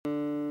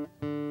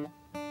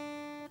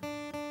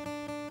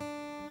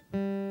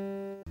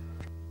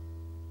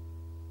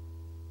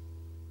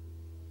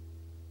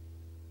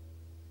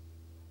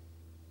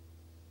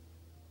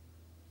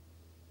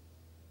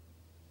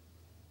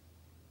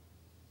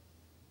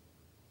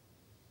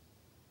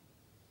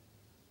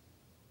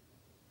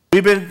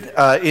We've been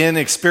in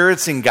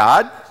experiencing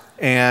God,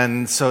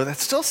 and so that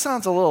still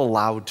sounds a little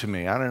loud to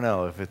me. I don't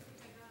know if it.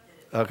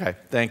 Okay,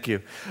 thank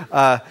you.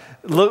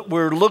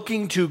 We're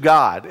looking to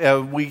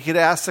God. We could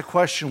ask the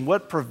question,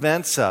 what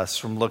prevents us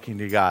from looking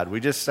to God? We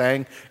just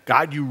sang,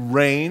 God, you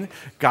reign.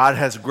 God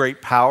has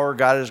great power.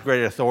 God has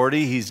great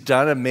authority. He's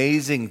done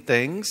amazing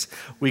things.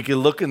 We could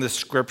look in the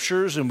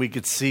scriptures and we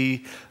could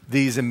see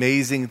these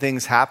amazing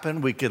things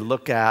happen. We could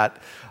look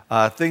at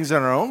things in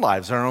our own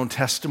lives, our own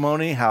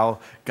testimony, how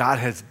God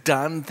has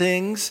done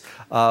things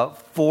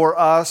for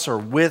us or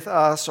with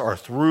us or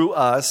through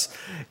us.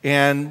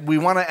 And we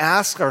want to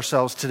ask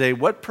ourselves today,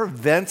 what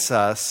prevents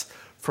us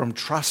from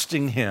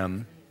trusting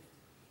Him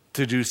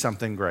to do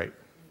something great?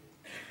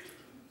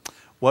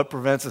 What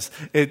prevents us?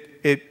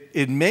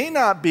 It may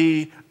not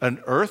be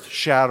an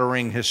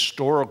earth-shattering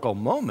historical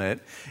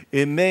moment.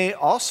 It may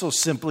also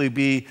simply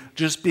be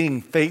just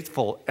being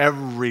faithful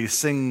every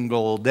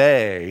single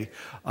day.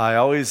 I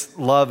always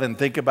love and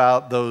think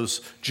about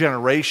those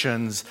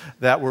generations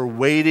that were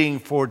waiting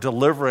for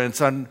deliverance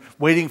and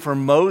waiting for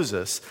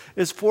Moses.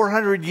 It's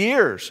 400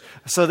 years.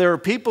 So there were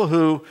people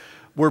who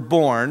were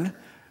born,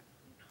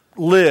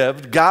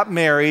 lived, got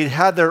married,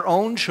 had their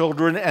own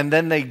children, and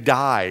then they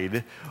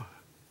died,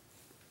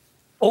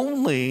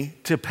 only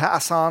to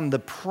pass on the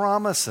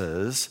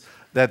promises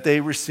that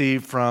they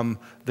received from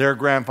their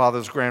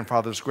grandfathers.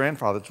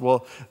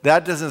 Well,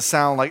 that doesn't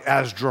sound like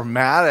as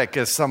dramatic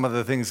as some of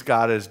the things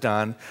God has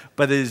done,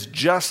 but it is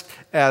just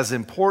as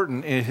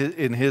important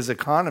in His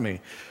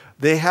economy.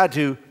 They had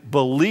to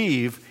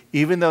believe,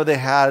 even though they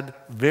had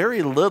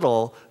very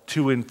little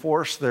to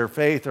enforce their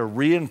faith or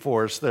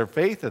reinforce their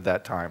faith at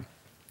that time.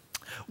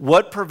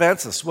 What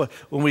prevents us?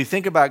 When we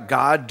think about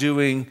God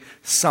doing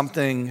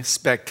something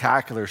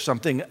spectacular,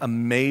 something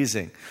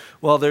amazing,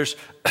 well, there's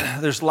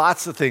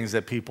lots of things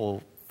that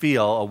people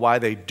feel why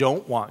they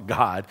don't want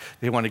God.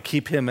 They want to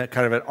keep Him at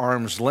kind of at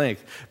arm's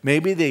length.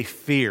 Maybe they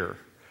fear.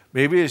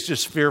 Maybe it's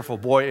just fearful.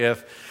 Boy,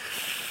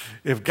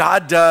 if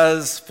God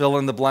does fill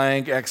in the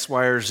blank X,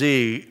 Y, or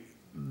Z,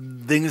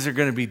 things are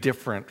going to be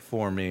different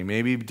for me.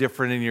 Maybe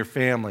different in your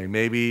family.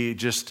 Maybe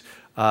just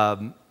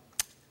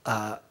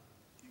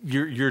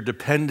your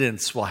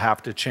dependence will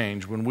have to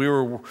change. When we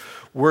were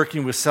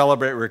working with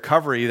Celebrate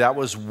Recovery, that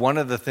was one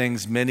of the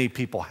things many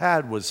people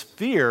had was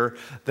fear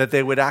that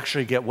they would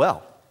actually get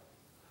well.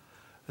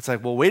 It's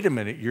like, well, wait a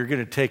minute, you're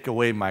going to take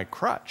away my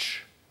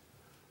crutch.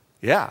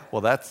 Yeah,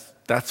 well,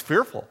 that's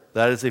fearful.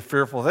 That is a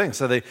fearful thing.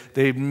 So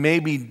they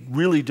maybe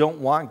really don't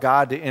want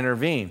God to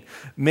intervene.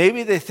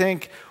 Maybe they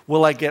think,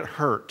 will I get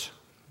hurt?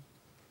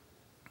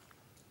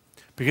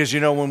 Because,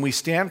 when we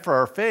stand for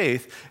our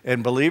faith,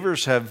 and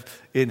believers have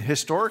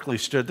historically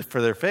stood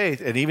for their faith,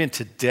 and even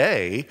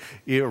today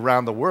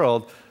around the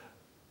world,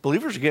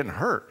 believers are getting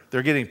hurt.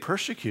 They're getting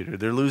persecuted.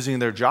 They're losing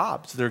their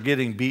jobs. They're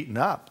getting beaten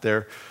up.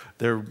 Their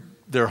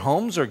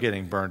homes are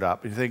getting burned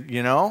up. And you think,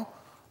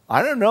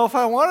 I don't know if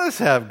I want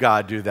to have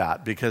God do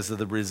that because of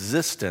the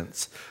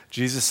resistance.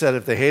 Jesus said,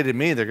 if they hated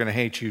me, they're going to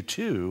hate you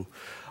too.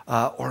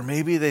 Or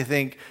maybe they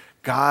think,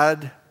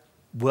 God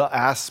will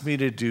ask me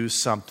to do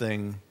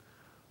something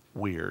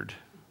weird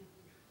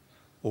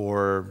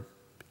or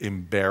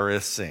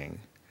embarrassing.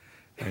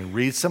 And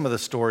read some of the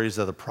stories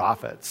of the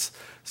prophets.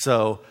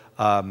 So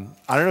I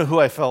don't know who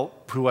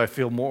I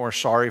feel more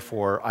sorry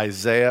for,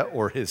 Isaiah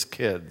or his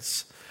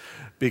kids.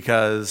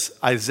 Because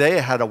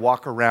Isaiah had to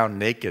walk around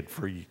naked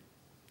for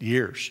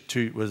years.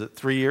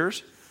 3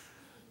 years?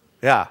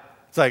 Yeah.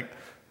 It's like,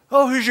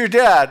 oh, who's your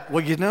dad?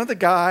 Well, the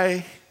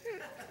guy.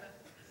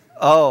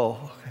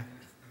 Oh.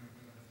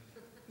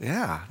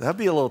 Yeah, that'd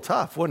be a little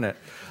tough, wouldn't it?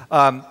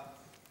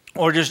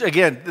 Or just,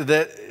 again,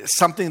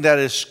 something that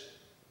is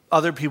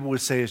other people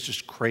would say is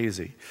just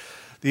crazy.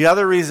 The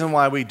other reason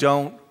why we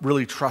don't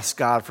really trust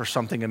God for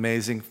something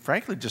amazing,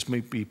 frankly, just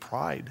may be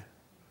pride.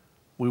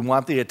 We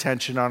want the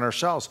attention on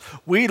ourselves.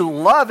 We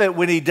love it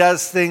when He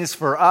does things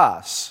for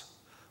us.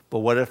 But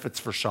what if it's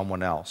for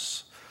someone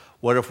else?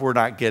 What if we're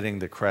not getting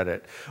the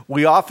credit?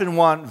 We often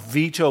want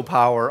veto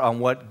power on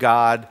what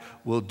God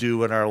will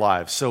do in our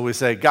lives. So we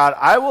say, God,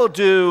 I will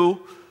do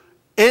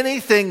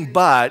anything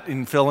but,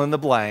 and fill in the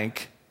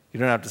blank. You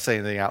don't have to say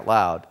anything out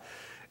loud.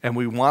 And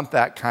we want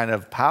that kind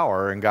of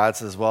power. And God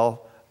says,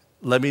 well,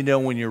 let me know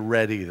when you're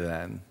ready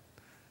then.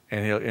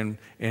 And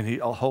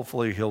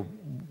hopefully he'll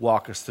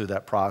walk us through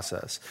that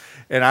process.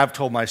 And I've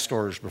told my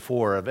stories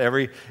before of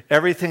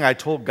everything I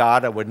told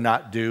God I would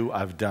not do,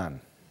 I've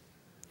done.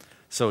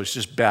 So it's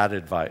just bad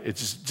advice.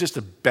 It's just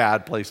a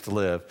bad place to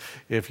live.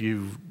 If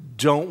you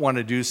don't want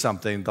to do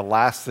something, the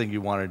last thing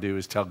you want to do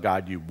is tell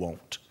God you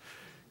won't.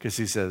 Because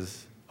He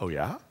says, oh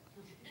yeah?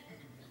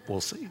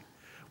 We'll see.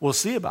 We'll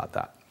see about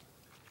that.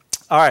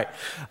 All right.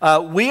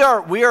 We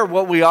are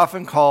what we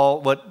often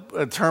call, what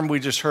a term we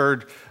just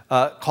heard,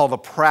 called a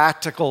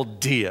practical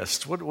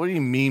deist. What do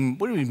you mean?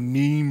 What do we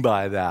mean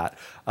by that?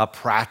 A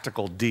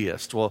practical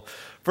deist. Well,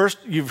 first,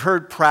 you've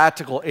heard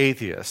practical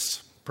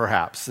atheists.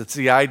 perhaps. It's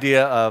the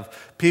idea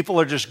of people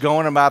are just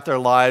going about their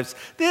lives.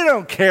 They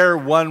don't care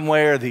one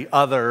way or the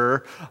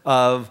other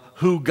of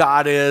who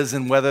God is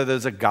and whether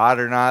there's a God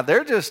or not.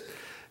 They're just,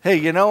 hey,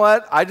 you know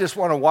what? I just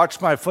want to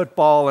watch my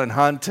football and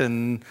hunt,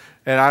 and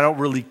I don't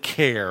really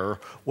care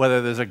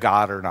whether there's a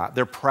God or not.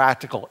 They're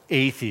practical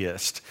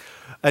atheists.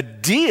 A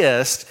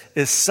deist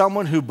is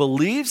someone who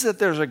believes that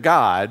there's a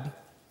God,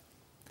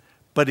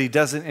 but he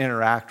doesn't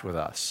interact with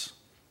us.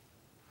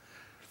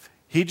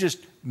 He just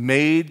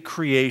made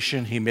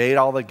creation. He made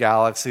all the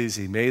galaxies.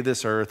 He made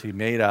this earth. He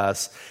made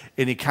us.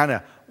 And he kind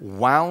of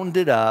wound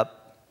it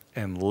up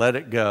and let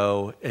it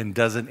go and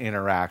doesn't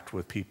interact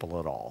with people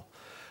at all.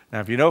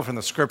 Now, if you know from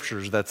the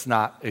scriptures, that's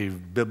not a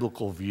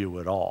biblical view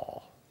at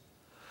all.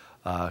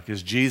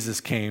 Because Jesus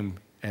came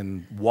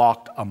and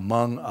walked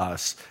among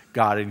us,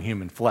 God in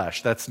human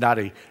flesh. That's not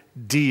a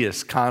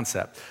deist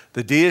concept.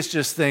 The deist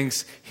just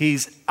thinks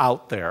he's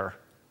out there,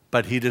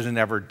 but he doesn't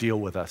ever deal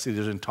with us. He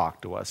doesn't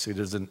talk to us. He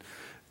doesn't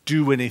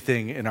do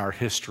anything in our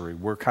history.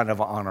 We're kind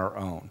of on our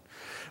own.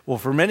 Well,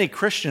 for many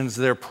Christians,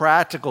 they're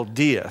practical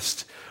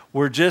deists.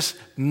 We're just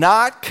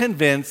not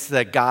convinced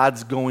that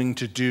God's going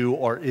to do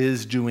or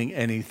is doing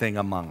anything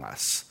among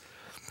us.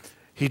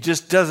 He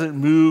just doesn't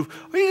move.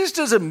 He just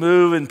doesn't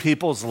move in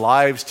people's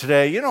lives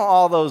today. You know,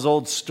 all those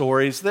old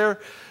stories, they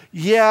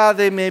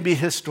may be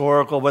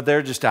historical, but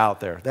they're just out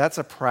there. That's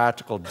a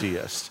practical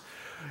deist.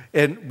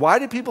 And why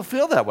do people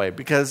feel that way?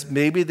 Because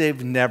maybe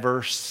they've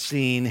never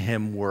seen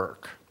him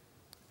work.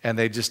 And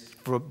they just,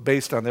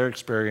 based on their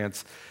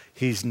experience,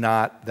 he's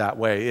not that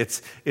way.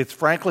 It's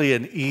frankly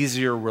an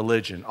easier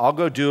religion. I'll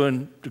go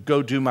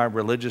do my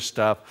religious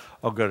stuff.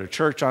 I'll go to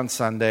church on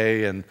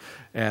Sunday and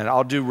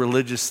I'll do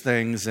religious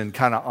things and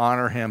kind of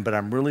honor him, but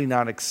I'm really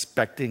not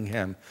expecting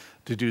him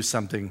to do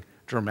something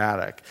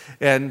dramatic.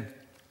 And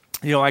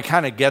you know, I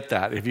kind of get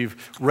that. If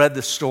you've read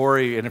the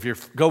story and if you're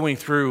going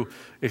through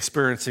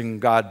Experiencing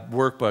God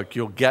workbook,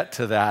 you'll get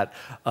to that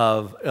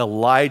of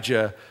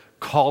Elijah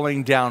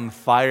calling down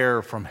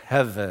fire from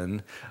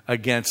heaven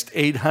against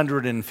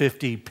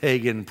 850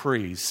 pagan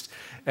priests.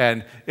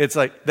 And it's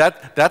like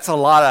that's a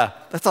lot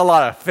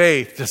of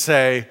faith to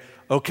say,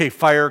 okay,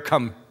 fire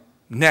come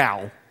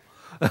now.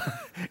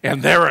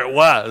 And there it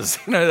was.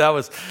 You know, that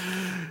was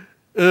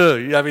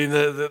I mean,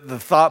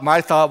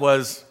 my thought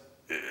was,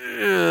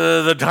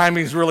 the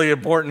timing's really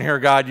important here,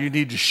 God. You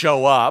need to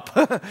show up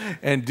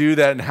and do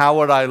that. And how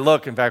would I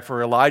look? In fact,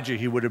 for Elijah,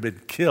 he would have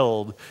been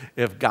killed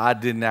if God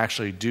didn't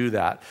actually do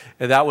that.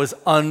 And that was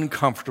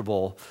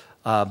uncomfortable,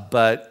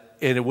 but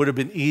it would have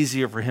been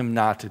easier for him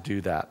not to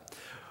do that.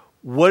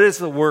 What is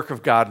the work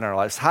of God in our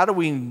lives? How do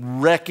we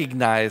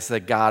recognize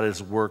that God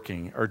is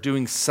working or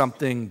doing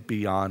something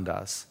beyond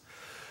us?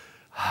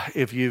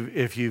 If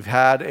you've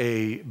had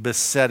a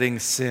besetting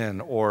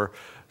sin or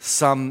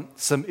some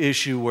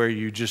issue where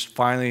you just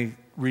finally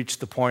reach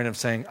the point of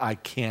saying, I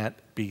can't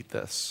beat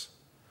this.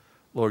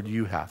 Lord,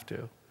 you have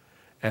to.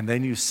 And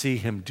then you see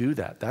him do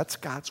that. That's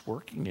God's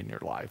working in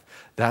your life.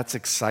 That's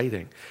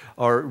exciting.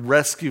 Or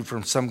rescued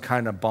from some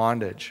kind of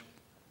bondage.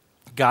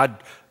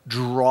 God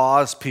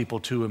draws people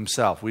to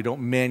himself. We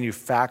don't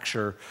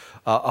manufacture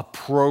a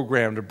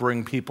program to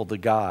bring people to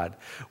God.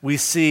 We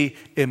see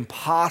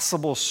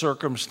impossible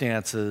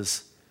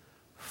circumstances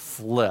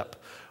flip.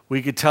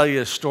 We could tell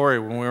you a story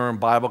when we were in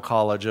Bible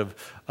college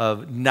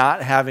of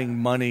not having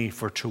money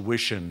for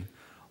tuition.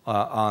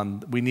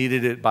 We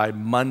needed it by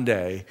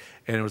Monday,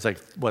 and it was like,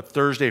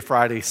 Thursday,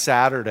 Friday,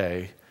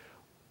 Saturday,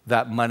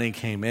 that money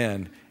came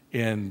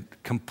in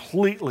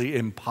completely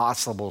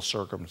impossible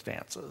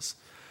circumstances.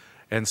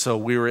 And so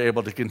we were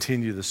able to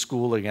continue the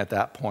schooling at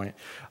that point.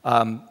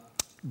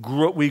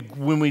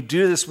 When we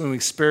do this, when we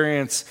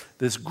experience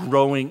this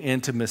growing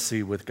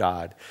intimacy with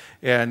God,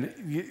 and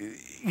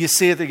you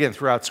see it again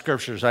throughout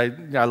scriptures. I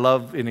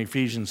love in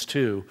Ephesians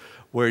 2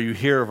 where you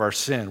hear of our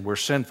sin. We're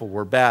sinful,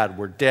 we're bad,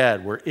 we're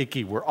dead, we're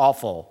icky, we're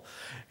awful.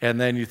 And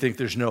then you think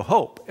there's no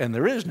hope, and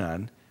there is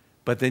none.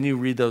 But then you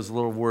read those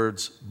little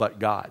words, but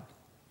God.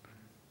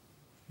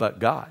 But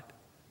God.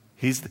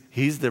 He's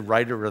the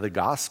writer of the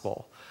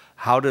gospel.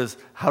 How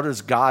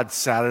does God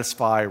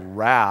satisfy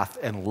wrath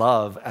and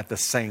love at the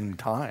same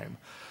time?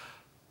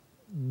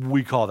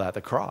 We call that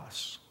the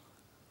cross.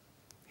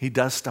 He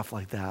does stuff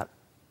like that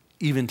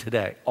even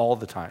today, all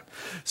the time.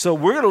 So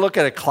we're going to look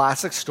at a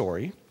classic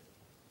story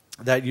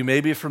that you may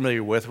be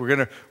familiar with. We're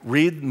going to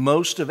read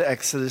most of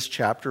Exodus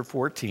chapter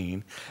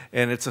 14,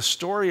 and it's a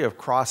story of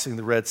crossing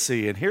the Red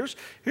Sea. And here's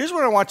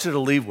what I want you to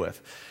leave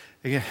with.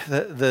 Again,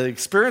 the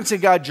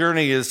Experiencing God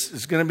journey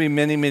is going to be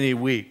many, many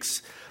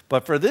weeks.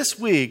 But for this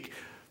week,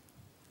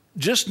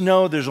 just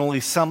know there's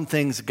only some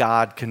things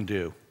God can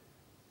do.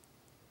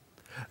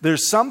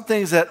 There's some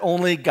things that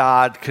only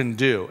God can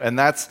do. And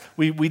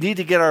we need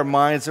to get our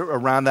minds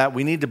around that.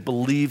 We need to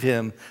believe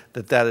him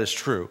that is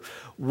true.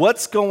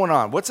 What's going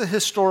on? What's a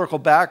historical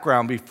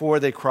background before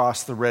they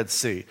crossed the Red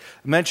Sea?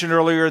 I mentioned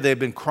earlier they've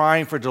been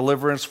crying for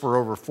deliverance for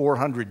over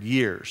 400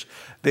 years.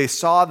 They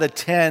saw the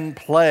 10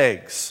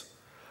 plagues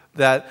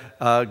that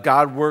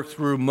God worked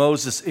through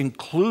Moses,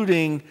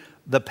 including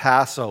the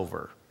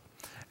Passover.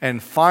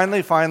 And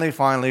finally,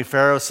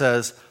 Pharaoh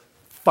says,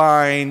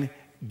 fine,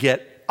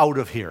 get out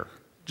of here.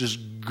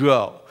 Just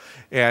go.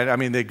 And I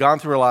mean, they've gone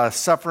through a lot of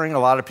suffering. A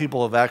lot of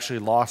people have actually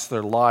lost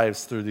their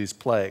lives through these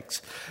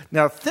plagues.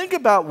 Now, think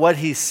about what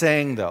he's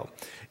saying, though.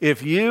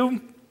 If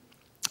you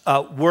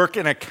work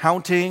in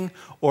accounting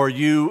or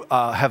you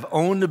have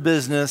owned a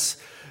business,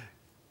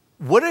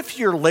 what if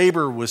your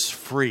labor was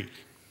free?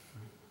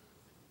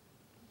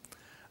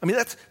 I mean,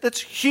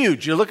 that's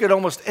huge. You look at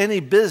almost any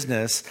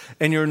business,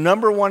 and your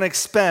number one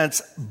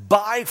expense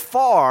by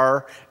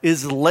far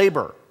is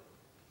labor.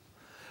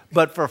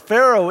 But for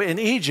Pharaoh in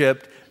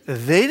Egypt,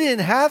 they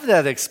didn't have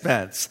that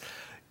expense.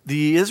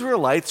 The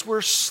Israelites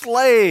were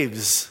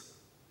slaves,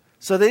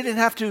 so they didn't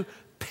have to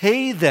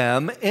pay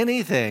them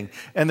anything.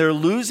 And they're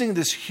losing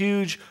this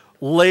huge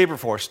labor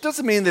force.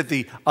 Doesn't mean that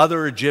the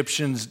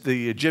Egyptians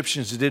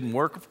who didn't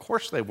work, of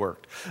course they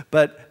worked.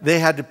 But they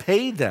had to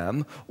pay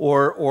them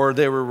or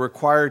they were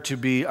required to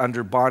be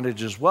under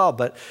bondage as well.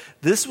 But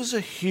this was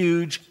a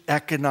huge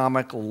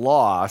economic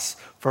loss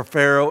for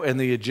Pharaoh and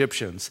the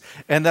Egyptians.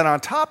 And then on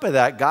top of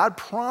that, God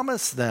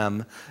promised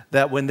them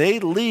that when they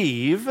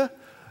leave,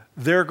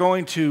 they're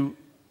going to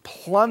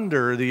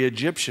plunder the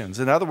Egyptians.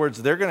 In other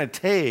words, they're going to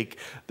take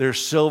their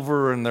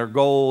silver and their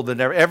gold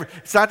and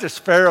it's not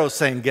just Pharaoh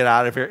saying, get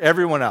out of here,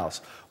 everyone else.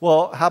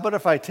 Well, how about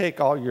if I take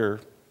all your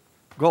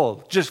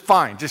gold? Just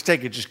fine, just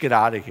take it, just get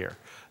out of here.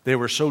 They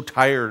were so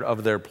tired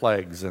of their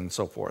plagues and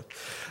so forth.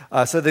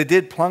 So they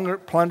did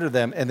plunder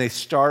them, and they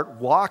start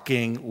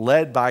walking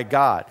led by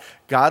God.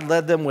 God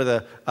led them with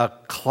a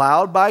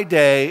cloud by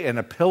day and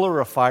a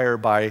pillar of fire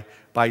by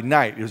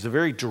night. It was a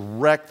very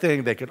direct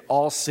thing. They could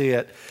all see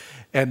it.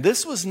 And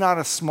this was not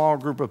a small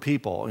group of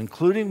people,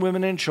 including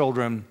women and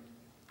children.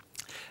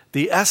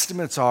 The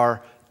estimates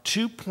are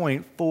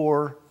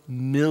 2.4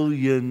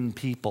 million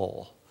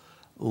people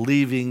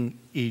leaving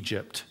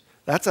Egypt.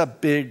 That's a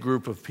big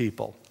group of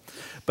people.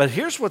 But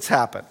here's what's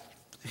happened.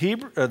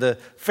 The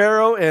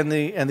Pharaoh and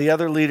the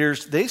other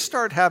leaders, they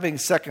start having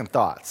second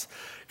thoughts.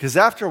 Because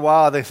after a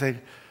while, they think,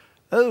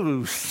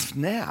 oh,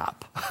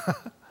 snap.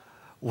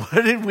 What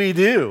did we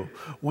do?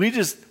 We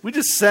just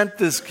sent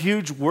this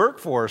huge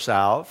workforce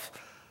out.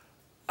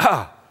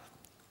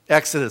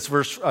 Exodus,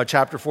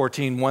 chapter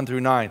 14, 1 through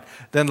 9.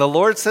 Then the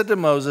Lord said to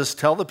Moses,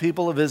 tell the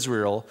people of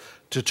Israel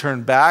to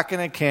turn back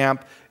and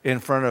encamp in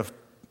front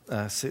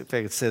of, see if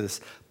I could say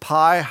this,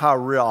 Pi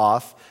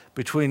Hahiroth,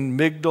 between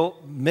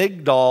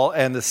Migdol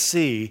and the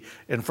sea,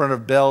 in front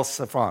of Bel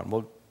Zephon.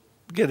 We'll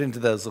get into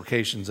those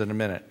locations in a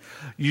minute.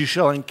 You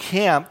shall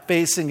encamp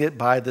facing it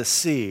by the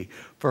sea.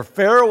 For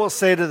Pharaoh will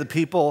say to the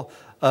people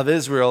of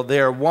Israel,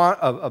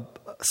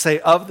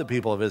 of the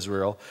people of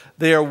Israel,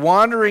 they are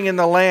wandering in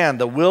the land.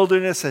 The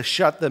wilderness has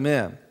shut them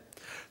in.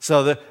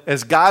 So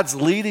as God's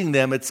leading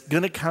them, it's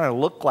going to kind of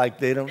look like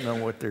they don't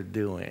know what they're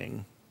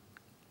doing.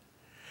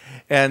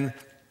 And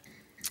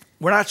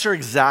we're not sure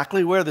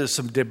exactly where. There's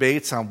some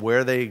debates on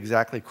where they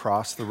exactly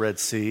crossed the Red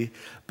Sea.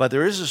 But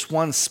there is this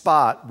one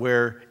spot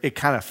where it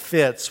kind of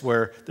fits,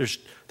 where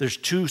there's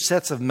two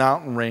sets of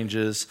mountain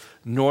ranges,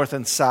 north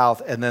and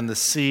south, and then the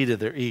sea to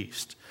their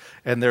east.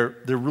 And they're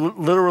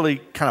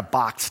literally kind of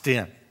boxed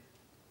in.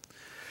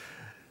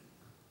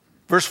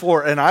 Verse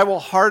 4, and I will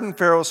harden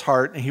Pharaoh's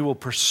heart, and he will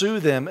pursue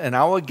them, and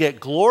I will get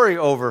glory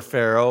over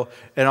Pharaoh,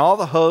 and all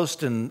the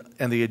host and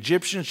the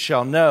Egyptians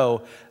shall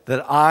know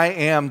that I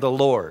am the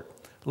Lord.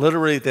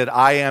 Literally, that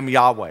I am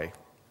Yahweh.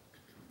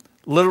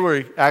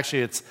 Literally,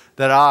 actually, it's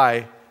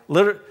that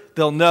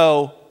they'll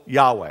know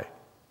Yahweh.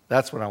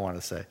 That's what I want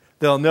to say.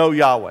 They'll know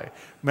Yahweh.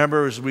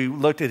 Remember, as we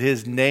looked at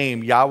his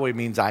name, Yahweh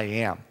means I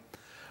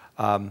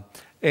am.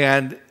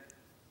 And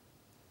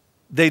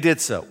they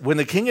did so. When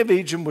the king of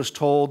Egypt was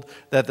told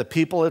that the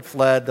people had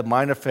fled, the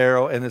mind of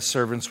Pharaoh and his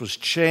servants was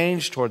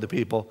changed toward the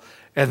people.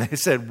 And they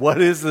said,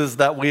 what is this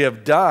that we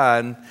have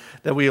done,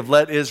 that we have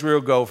let Israel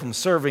go from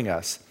serving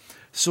us?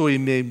 So he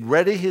made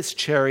ready his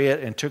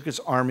chariot and took his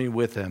army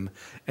with him,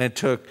 and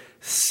took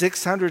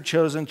 600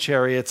 chosen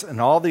chariots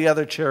and all the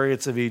other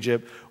chariots of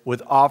Egypt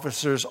with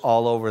officers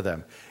all over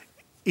them.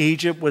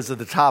 Egypt was at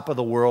the top of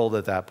the world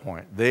at that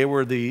point. They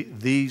were the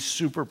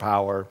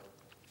superpower,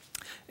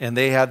 and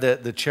they had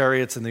the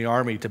chariots and the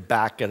army to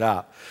back it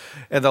up.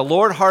 And the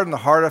Lord hardened the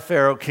heart of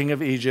Pharaoh, king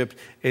of Egypt,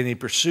 and he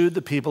pursued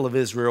the people of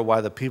Israel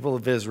while the people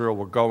of Israel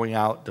were going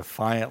out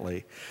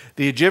defiantly.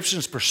 The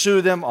Egyptians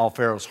pursued them, all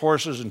Pharaoh's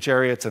horses and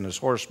chariots and his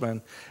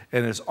horsemen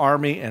and his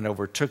army, and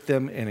overtook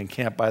them and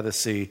encamped by the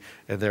sea.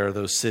 And there are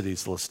those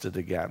cities listed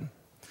again.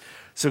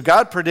 So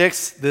God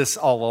predicts this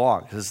all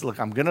along. He says,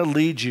 look, I'm going to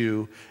lead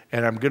you,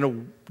 and I'm going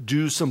to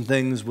do some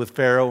things with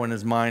Pharaoh and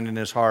his mind and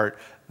his heart.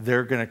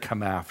 They're going to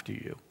come after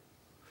you.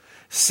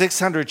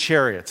 600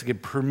 chariots, a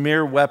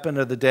premier weapon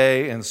of the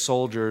day, and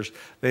soldiers.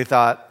 They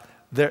thought,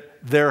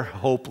 they're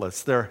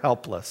hopeless. They're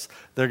helpless.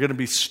 They're going to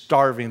be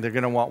starving. They're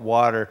going to want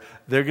water.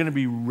 They're going to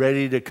be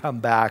ready to come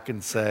back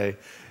and say,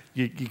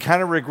 you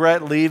kind of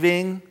regret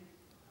leaving?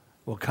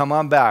 Well, come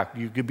on back.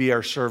 You could be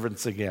our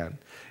servants again.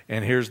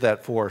 And here's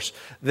that force.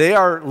 They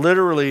are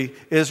literally,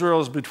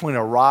 Israel is between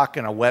a rock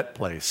and a wet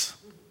place.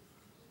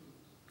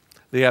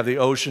 They have the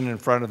ocean in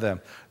front of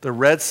them. The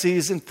Red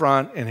Sea's in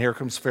front, and here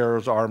comes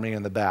Pharaoh's army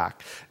in the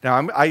back.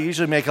 Now, I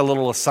usually make a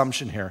little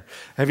assumption here.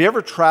 Have you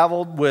ever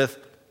traveled with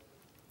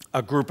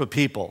a group of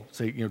people,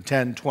 say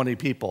 10, 20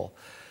 people?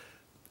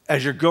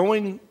 As you're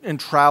going and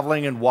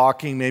traveling and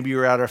walking, maybe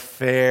you're at a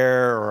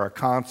fair or a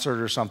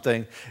concert or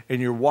something,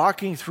 and you're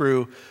walking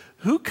through,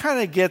 who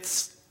kind of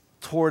gets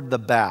toward the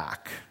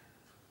back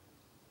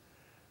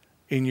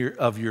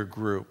of your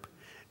group?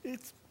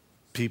 It's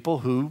people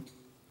who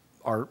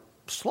are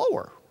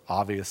slower,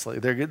 obviously.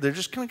 They're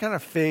just going to kind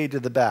of fade to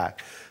the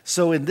back.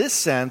 So in this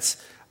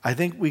sense, I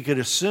think we could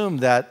assume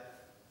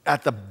that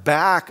at the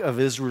back of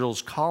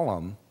Israel's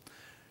column,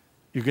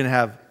 you're going to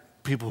have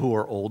people who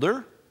are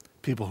older,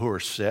 people who are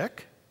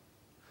sick,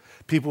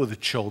 people with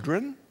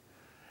children.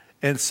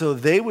 And so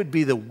they would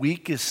be the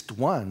weakest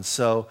ones.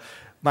 So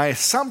my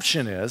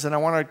assumption is, and I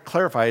want to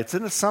clarify, it's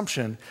an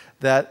assumption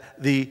that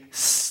the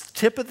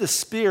tip of the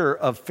spear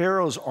of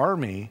Pharaoh's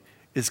army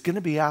is going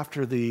to be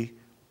after the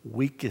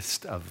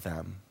weakest of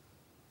them.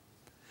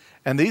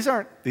 And these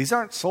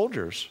aren't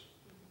soldiers.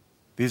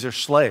 These are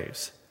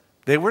slaves.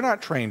 They were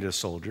not trained as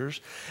soldiers.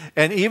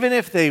 And even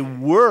if they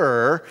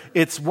were,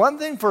 it's one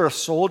thing for a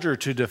soldier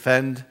to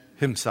defend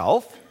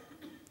himself.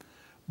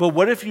 But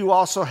what if you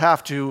also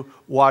have to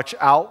watch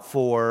out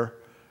for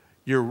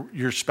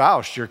your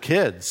spouse, your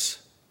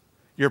kids,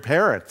 your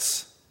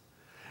parents?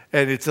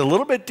 And it's a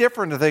little bit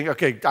different to think,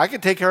 okay, I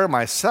can take care of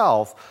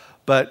myself,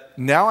 but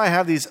now I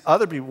have these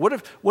other people.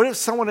 What if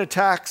someone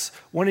attacks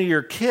one of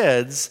your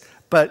kids,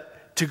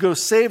 but to go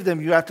save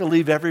them, you have to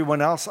leave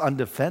everyone else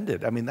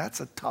undefended? I mean, that's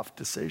a tough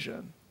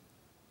decision.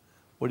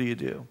 What do you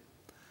do?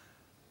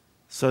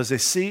 So as they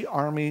see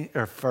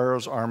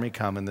Pharaoh's army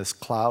come and this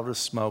cloud of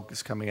smoke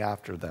is coming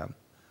after them,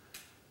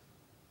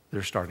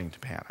 they're starting to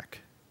panic.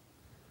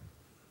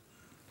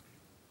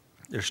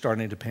 They're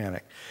starting to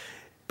panic.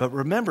 But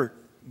remember,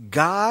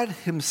 God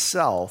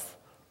himself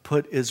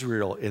put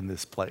Israel in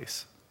this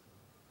place.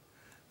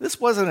 This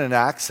wasn't an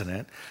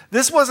accident.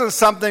 This wasn't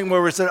something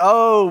where we said,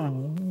 oh,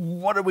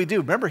 what do we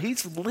do? Remember,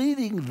 he's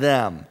leading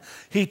them.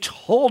 He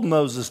told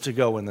Moses to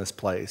go in this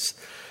place.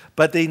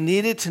 But they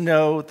needed to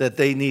know that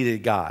they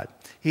needed God.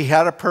 He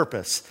had a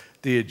purpose.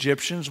 The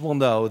Egyptians will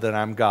know that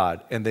I'm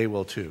God, and they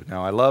will too.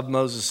 Now, I love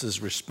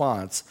Moses'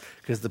 response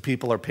because the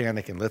people are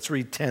panicking. Let's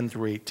read 10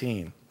 through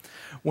 18.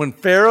 When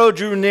Pharaoh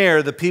drew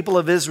near, the people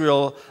of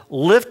Israel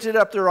lifted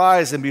up their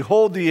eyes, and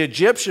behold, the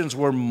Egyptians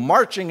were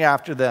marching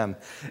after them.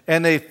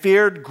 And they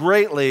feared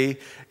greatly,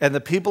 and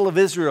the people of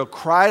Israel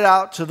cried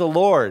out to the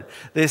Lord.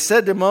 They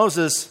said to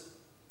Moses,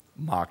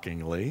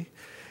 mockingly,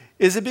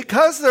 "Is it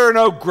because there are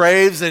no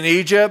graves in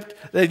Egypt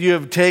that you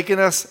have taken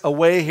us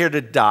away here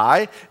to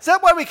die? Is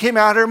that why we came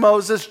out here,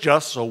 Moses,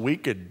 just so we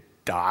could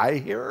die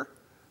here?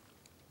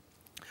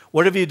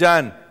 What have you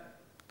done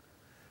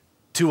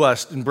to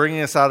us in bringing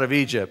us out of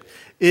Egypt?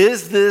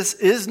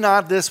 Is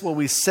not this what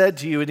we said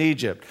to you in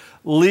Egypt?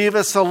 Leave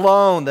us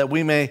alone that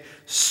we may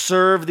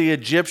serve the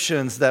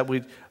Egyptians that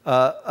we..."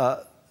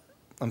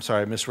 I'm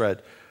sorry, I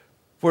misread.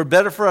 "For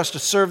better for us to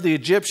serve the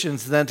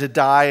Egyptians than to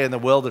die in the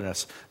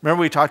wilderness."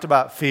 Remember we talked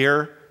about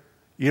fear?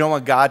 You don't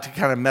want God to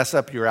kind of mess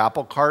up your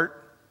apple cart?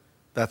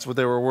 That's what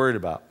they were worried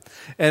about.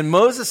 And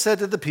Moses said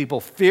to the people,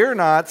 "Fear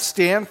not,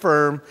 stand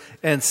firm,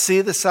 and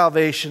see the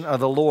salvation of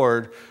the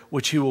Lord,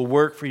 which he will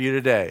work for you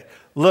today."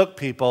 Look,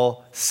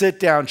 people, sit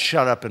down,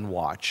 shut up, and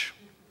watch.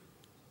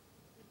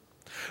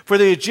 "For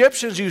the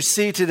Egyptians you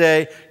see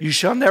today, you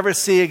shall never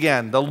see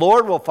again. The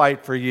Lord will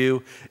fight for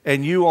you,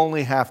 and you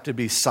only have to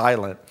be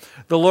silent."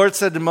 The Lord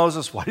said to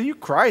Moses, "Why do you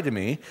cry to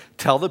me?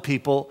 Tell the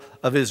people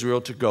of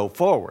Israel to go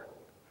forward."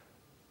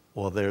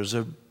 Well, there's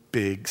a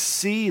big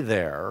sea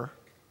there,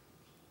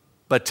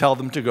 but tell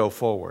them to go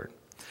forward.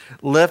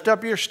 "Lift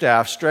up your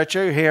staff, stretch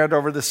your hand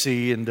over the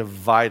sea, and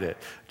divide it,"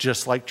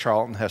 just like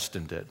Charlton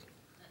Heston did.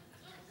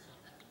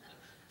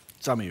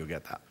 Some of you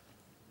get that.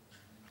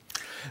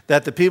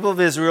 "That the people of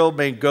Israel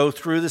may go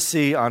through the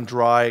sea on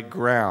dry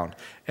ground.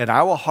 And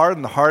I will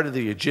harden the heart of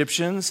the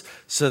Egyptians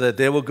so that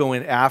they will go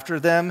in after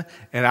them.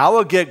 And I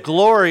will get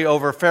glory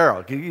over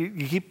Pharaoh." You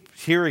keep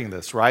hearing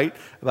this, right?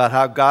 About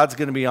how God's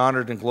going to be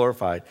honored and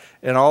glorified.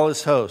 "And all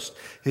his host,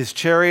 his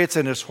chariots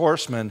and his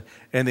horsemen.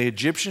 And the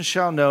Egyptians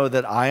shall know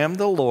that I am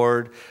the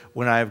Lord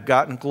when I have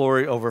gotten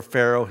glory over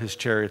Pharaoh, his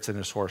chariots, and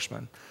his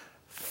horsemen."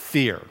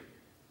 Fear.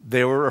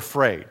 They were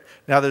afraid.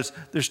 Now,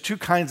 there's two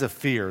kinds of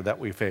fear that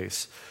we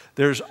face.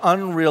 There's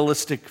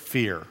unrealistic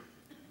fear.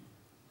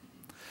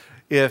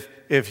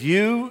 If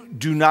you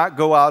do not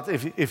go out,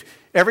 if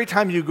every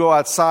time you go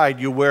outside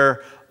you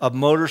wear a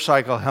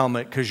motorcycle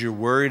helmet because you're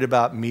worried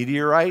about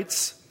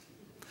meteorites,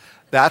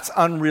 that's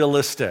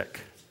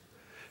unrealistic.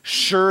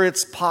 Sure,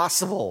 it's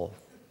possible,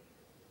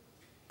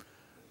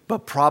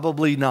 but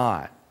probably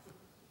not.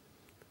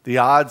 The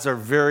odds are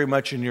very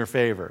much in your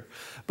favor.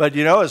 But,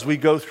 as we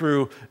go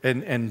through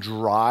and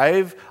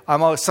drive,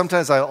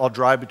 sometimes I'll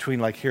drive between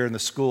like here and the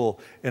school,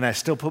 and I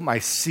still put my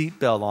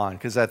seatbelt on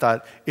because I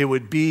thought it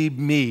would be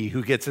me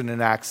who gets in an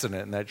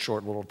accident in that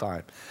short little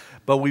time.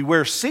 But we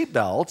wear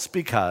seatbelts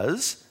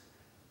because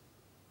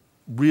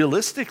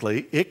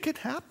realistically, it could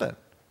happen.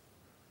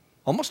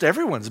 Almost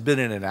everyone's been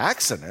in an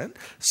accident.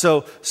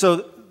 So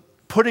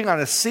putting on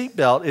a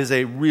seatbelt is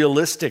a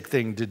realistic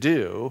thing to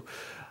do.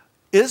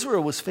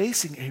 Israel was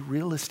facing a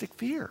realistic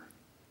fear.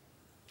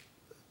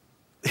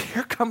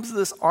 Here comes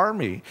this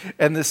army,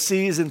 and the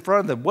sea is in front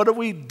of them. What have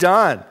we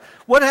done?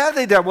 What have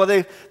they done?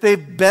 Well,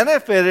 they've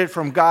benefited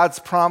from God's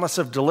promise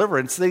of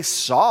deliverance. They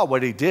saw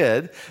what he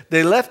did.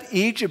 They left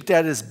Egypt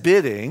at his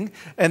bidding,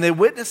 and they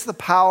witnessed the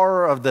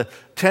power of the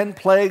 10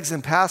 plagues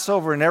and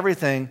Passover and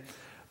everything.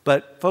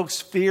 But folks,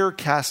 fear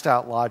cast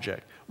out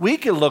logic. We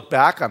could look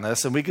back on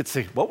this and we could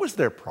say, what was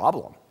their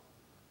problem?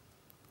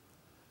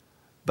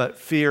 But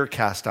fear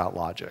cast out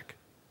logic.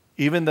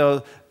 Even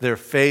though their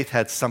faith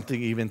had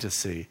something even to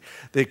see.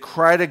 They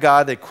cry to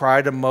God, they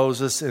cry to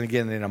Moses, and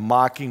again, in a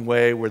mocking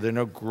way where there are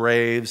no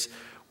graves.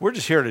 We're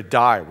just here to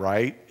die,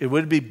 right? It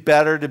would be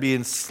better to be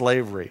in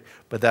slavery,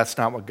 but that's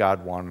not what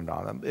God wanted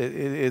on them.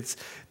 It's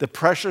the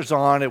pressure's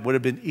on. It would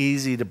have been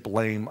easy to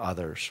blame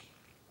others.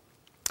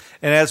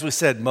 And as we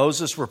said,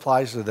 Moses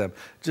replies to them,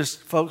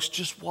 folks,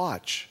 just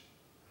watch.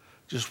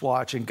 Just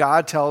watch. And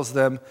God tells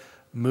them,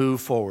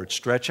 move forward.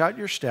 Stretch out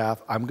your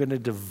staff. I'm going to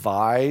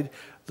divide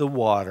the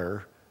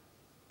water,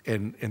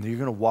 and you're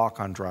going to walk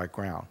on dry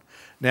ground.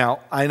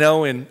 Now, I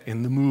know in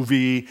the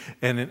movie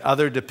and in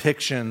other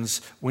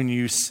depictions,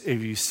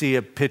 if you see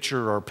a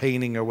picture or a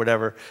painting or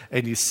whatever,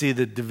 and you see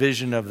the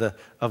division of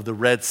the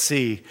Red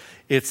Sea,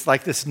 it's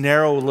like this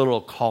narrow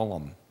little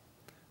column,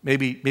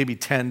 maybe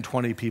 10,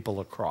 20 people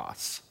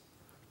across.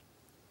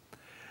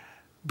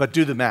 But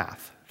do the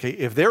math. Okay,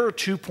 if there are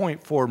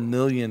 2.4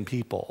 million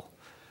people,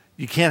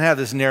 you can't have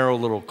this narrow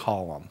little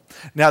column.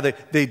 Now,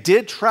 they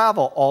did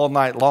travel all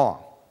night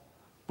long.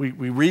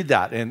 We read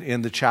that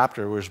in the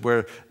chapter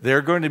where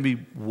they're going to be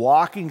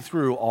walking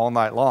through all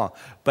night long.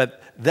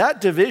 But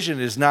that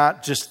division is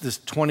not just this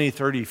 20,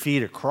 30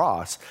 feet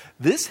across.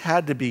 This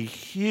had to be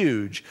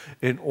huge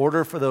in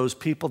order for those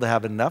people to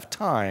have enough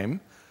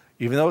time,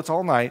 even though it's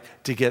all night,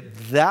 to get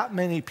that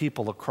many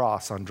people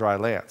across on dry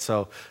land.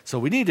 So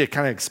we need to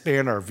kind of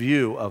expand our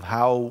view of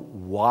how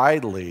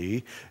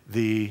widely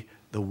the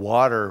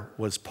water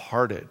was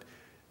parted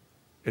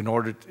in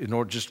order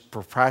just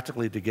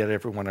practically to get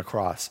everyone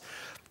across.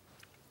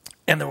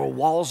 And there were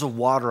walls of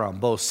water on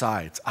both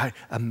sides. I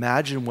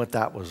imagine what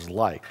that was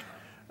like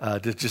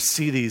to just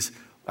see these.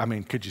 I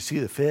mean, could you see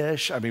the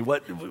fish? I mean,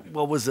 what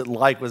was it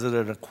like? Was it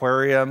an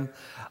aquarium?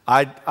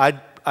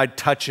 I'd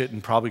touch it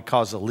and probably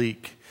cause a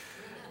leak,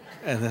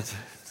 and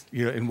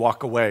and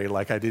walk away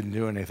like I didn't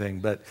do anything.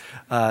 But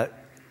that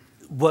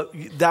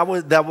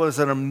was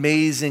an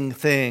amazing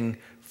thing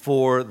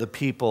for the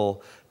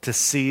people to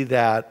see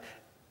that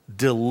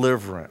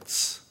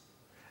deliverance.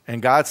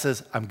 And God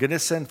says, I'm going to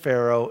send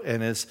Pharaoh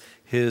and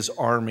his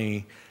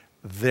army.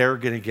 They're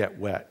going to get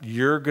wet.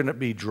 You're going to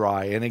be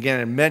dry. And again,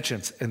 it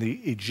mentions, and the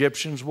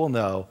Egyptians will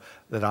know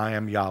that I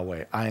am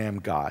Yahweh. I am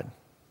God.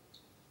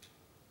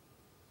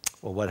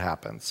 Well, what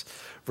happens?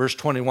 Verse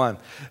 21,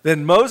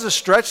 then Moses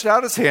stretched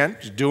out his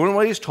hand, doing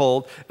what he's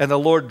told, and the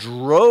Lord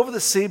drove the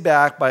sea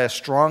back by a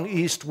strong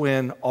east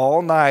wind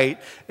all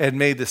night and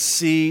made the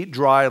sea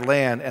dry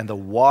land, and the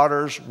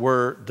waters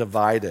were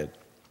divided.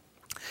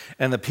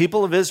 And the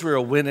people of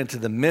Israel went into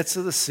the midst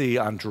of the sea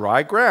on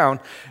dry ground,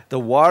 the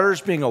waters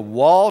being a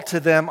wall to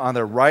them on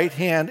their right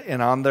hand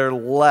and on their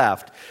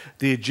left.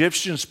 The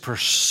Egyptians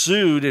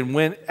pursued and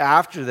went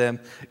after them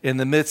in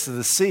the midst of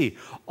the sea.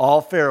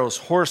 All Pharaoh's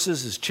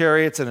horses, his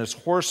chariots, and his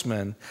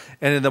horsemen.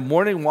 And in the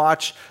morning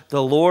watch,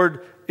 the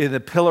Lord in the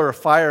pillar of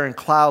fire and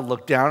cloud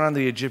looked down on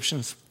the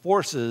Egyptian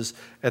forces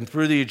and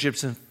threw the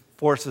Egyptian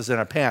forces in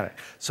a panic.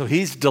 So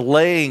he's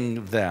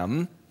delaying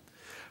them,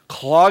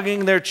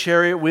 clogging their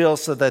chariot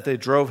wheels so that they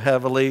drove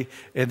heavily.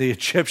 And the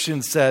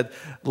Egyptians said,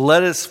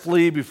 let us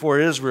flee before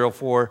Israel,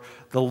 for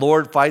the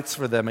Lord fights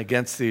for them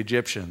against the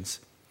Egyptians.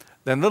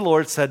 Then the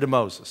Lord said to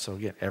Moses, so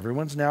again,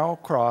 everyone's now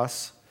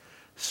across,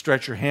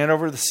 stretch your hand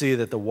over the sea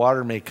that the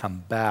water may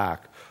come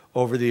back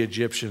over the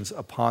Egyptians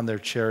upon their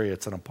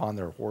chariots and upon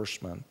their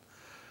horsemen.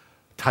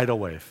 Tidal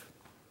wave.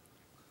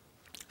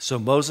 So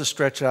Moses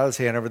stretched out his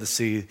hand over the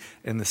sea,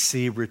 and the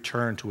sea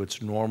returned to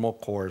its normal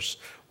course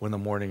when the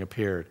morning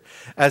appeared.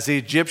 As the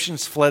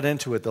Egyptians fled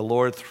into it, the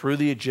Lord threw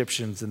the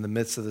Egyptians in the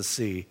midst of the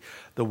sea.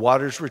 The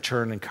waters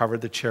returned and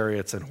covered the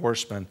chariots and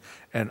horsemen,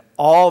 and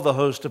all the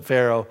host of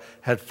Pharaoh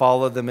had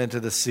followed them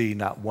into the sea.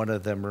 Not one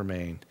of them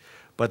remained.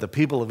 But the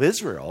people of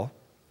Israel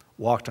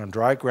walked on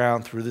dry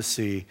ground through the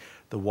sea,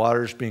 the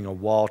waters being a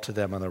wall to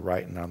them on their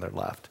right and on their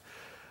left.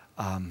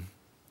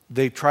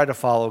 They try to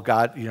follow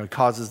God,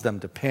 causes them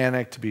to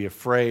panic, to be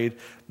afraid,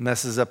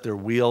 messes up their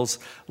wheels.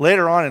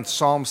 Later on in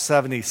Psalm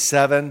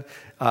 77,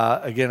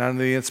 again,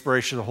 under the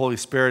inspiration of the Holy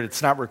Spirit,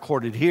 it's not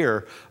recorded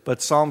here,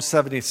 but Psalm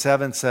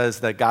 77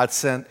 says that God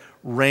sent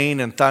rain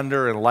and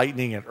thunder and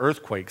lightning and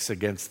earthquakes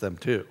against them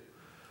too.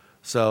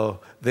 So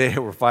they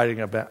were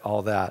fighting about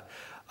all that.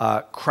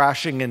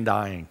 Crashing and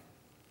dying.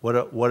 What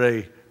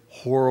a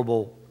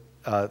horrible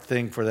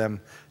thing for them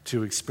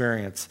to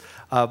experience.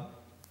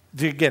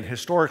 Again,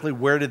 historically,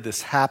 where did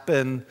this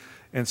happen?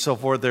 and so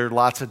forth. There are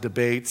lots of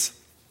debates.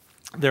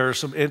 There are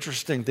some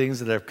interesting things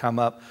that have come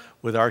up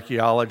with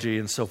archaeology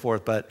and so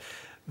forth, but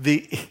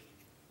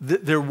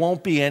there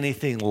won't be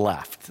anything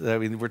left. I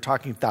mean, we're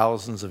talking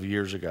thousands of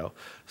years ago.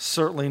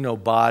 Certainly no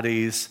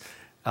bodies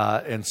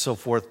and so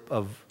forth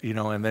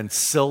and then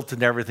silt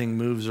and everything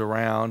moves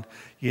around.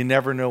 You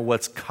never know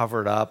what's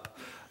covered up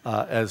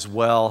as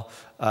well.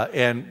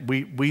 And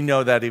we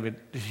know that even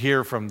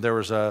here there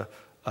was a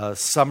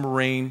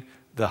submarine,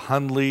 the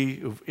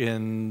Hundley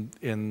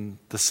in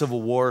the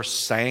Civil War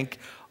sank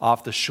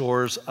off the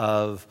shores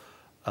of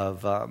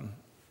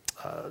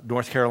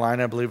North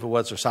Carolina, I believe it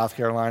was, or South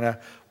Carolina.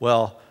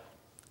 Well,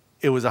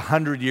 it was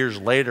 100 years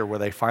later where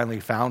they finally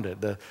found it,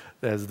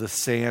 as the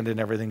sand and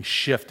everything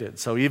shifted.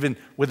 So even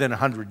within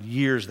 100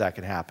 years that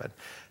can happen.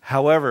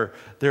 However,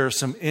 there are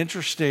some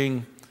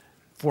interesting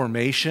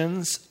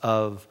formations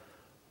of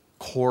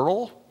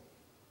coral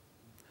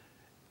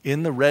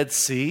in the Red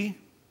Sea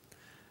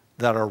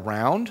that are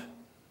round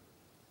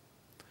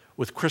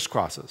with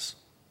crisscrosses.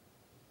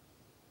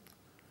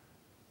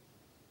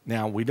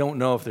 Now, we don't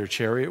know if they're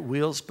chariot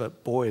wheels,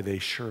 but boy, they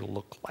sure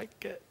look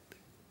like it.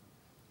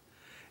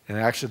 And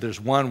actually, there's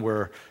one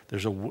where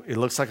it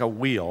looks like a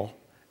wheel,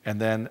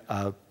 and then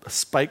a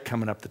spike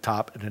coming up the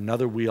top, and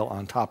another wheel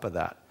on top of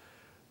that.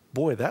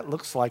 Boy, that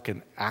looks like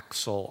an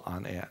axle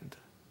on end.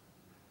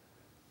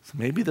 So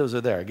maybe those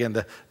are there. Again,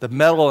 the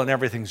metal and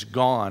everything's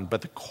gone,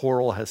 but the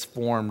coral has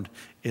formed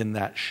in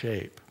that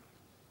shape.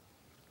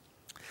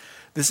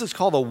 This is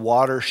called a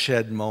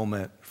watershed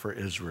moment for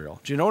Israel.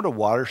 Do you know what a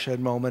watershed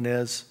moment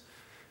is?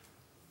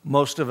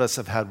 Most of us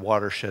have had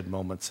watershed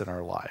moments in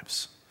our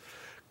lives.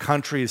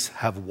 Countries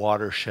have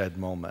watershed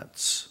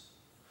moments.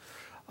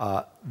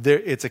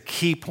 It's a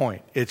key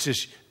point. It's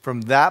just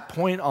from that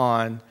point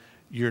on,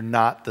 you're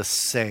not the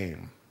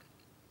same.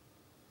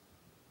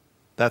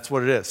 That's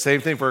what it is.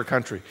 Same thing for a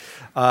country.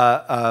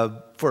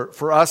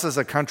 For us as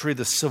a country,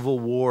 the Civil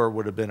War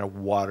would have been a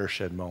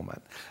watershed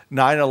moment.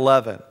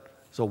 9/11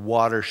 is a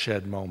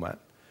watershed moment.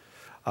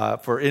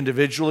 For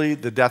individually,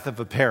 the death of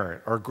a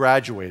parent, or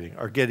graduating,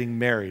 or getting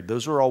married.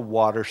 Those are all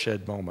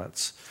watershed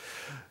moments.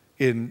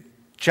 In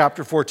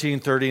chapter 14,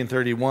 30, and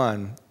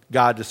 31,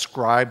 God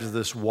describes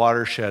this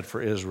watershed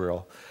for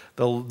Israel.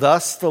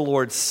 Thus the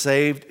Lord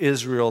saved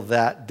Israel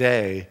that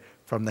day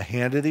from the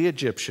hand of the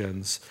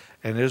Egyptians,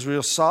 and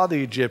Israel saw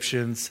the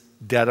Egyptians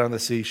dead on the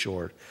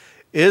seashore.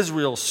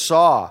 Israel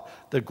saw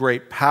the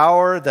great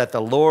power that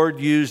the Lord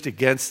used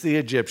against the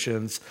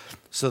Egyptians,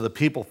 so the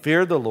people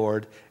feared the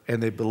Lord,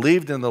 and they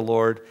believed in the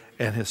Lord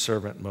and his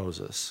servant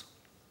Moses.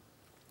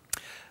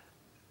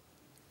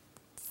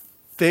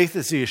 Faith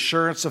is the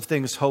assurance of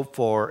things hoped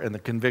for and the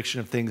conviction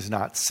of things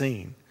not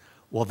seen.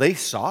 Well, they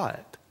saw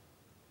it.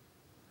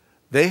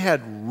 They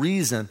had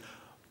reason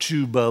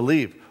to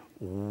believe.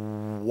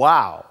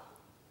 Wow.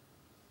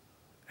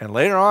 And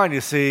later on, you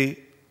see,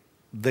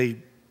 they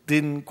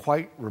didn't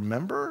quite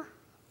remember.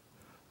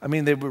 I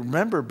mean, they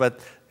remember, but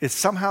it's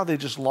somehow they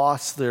just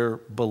lost their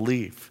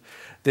belief.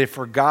 They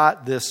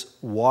forgot this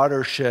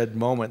watershed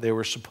moment. They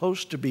were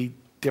supposed to be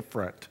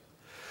different.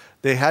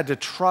 They had to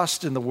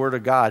trust in the Word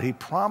of God. He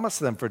promised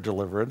them for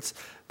deliverance.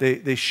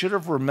 They should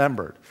have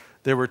remembered.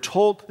 They were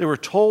told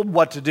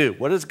what to do.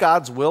 What is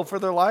God's will for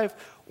their life?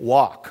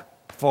 Walk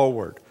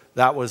forward.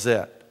 That was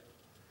it.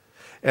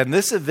 And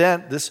this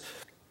event, this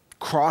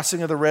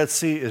crossing of the Red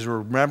Sea, is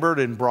remembered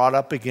and brought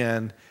up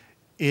again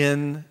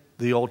in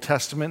the Old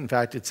Testament. In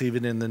fact, it's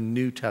even in the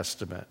New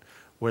Testament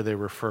where they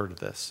refer to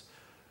this.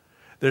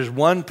 There's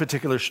one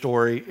particular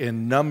story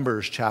in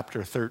Numbers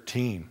chapter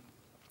 13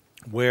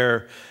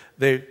 where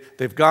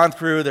they've gone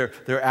through,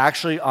 they're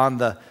actually on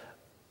the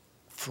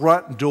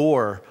front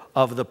door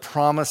of the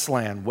promised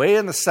land, way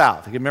in the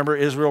south. You remember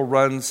Israel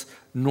runs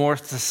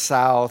north to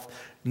south,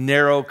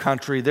 narrow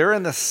country. They're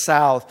in the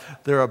south.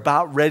 They're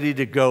about ready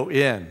to go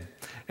in.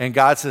 And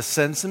God says,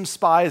 send some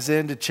spies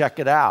in to check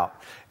it out.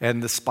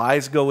 And the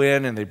spies go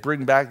in and they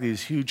bring back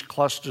these huge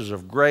clusters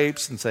of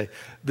grapes and say,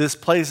 this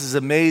place is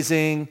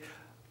amazing,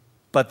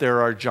 but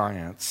there are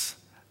giants.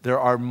 There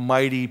are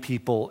mighty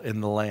people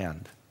in the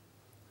land.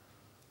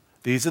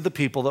 These are the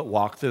people that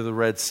walked through the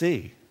Red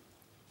Sea.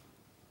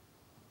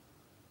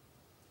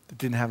 It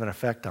didn't have an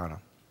effect on them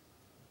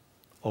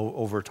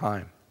over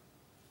time.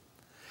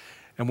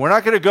 And we're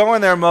not going to go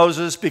in there,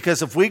 Moses,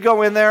 because if we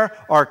go in there,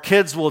 our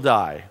kids will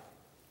die.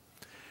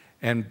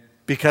 And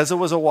because it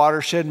was a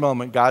watershed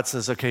moment, God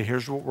says, okay,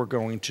 here's what we're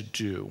going to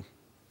do.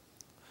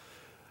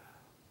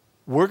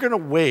 We're going to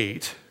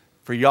wait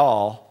for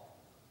y'all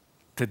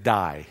to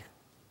die.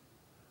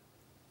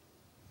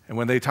 And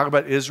when they talk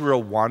about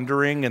Israel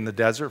wandering in the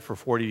desert for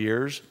 40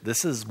 years,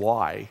 this is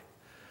why.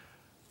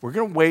 We're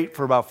going to wait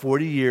for about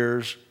 40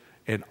 years,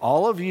 and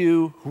all of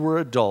you who are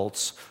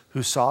adults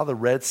who saw the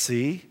Red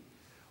Sea,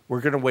 we're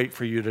going to wait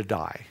for you to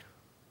die.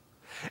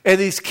 And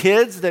these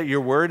kids that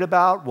you're worried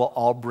about, we'll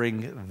all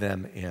bring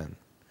them in.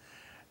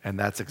 And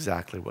that's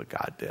exactly what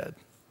God did.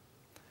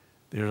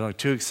 There's only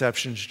two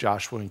exceptions,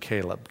 Joshua and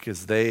Caleb,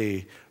 because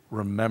they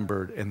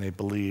remembered and they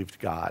believed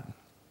God.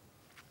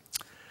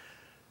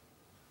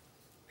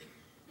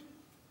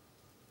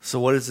 So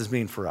what does this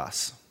mean for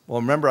us?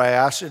 Well, remember, I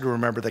asked you to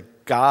remember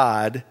that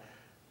God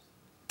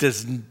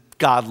does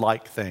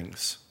godlike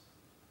things.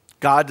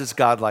 God does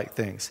godlike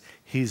things.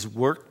 He's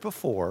worked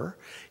before.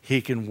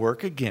 He can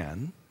work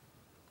again.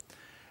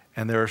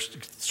 And there are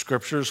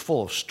scriptures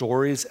full of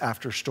stories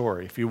after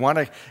story. If you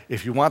want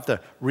the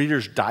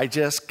Reader's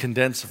Digest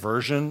condensed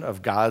version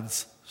of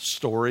God's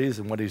stories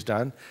and what he's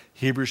done,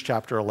 Hebrews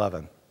chapter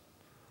 11.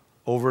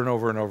 Over and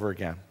over and over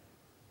again.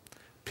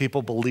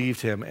 People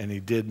believed him and he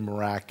did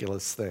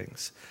miraculous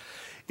things.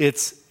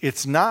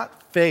 It's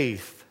not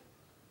faith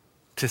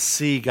to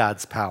see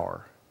God's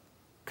power,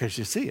 because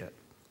you see it.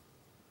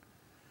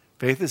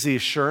 Faith is the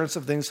assurance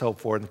of things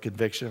hoped for and the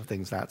conviction of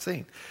things not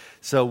seen.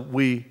 So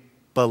we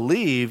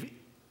believe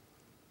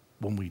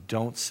when we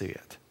don't see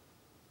it.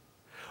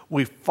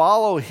 We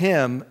follow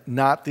him,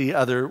 not the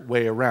other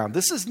way around.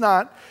 This is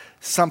not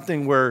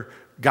something where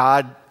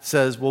God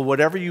says, well,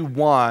 whatever you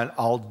want,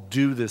 I'll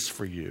do this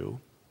for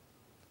you.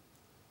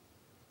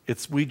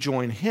 It's we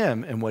join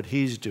him in what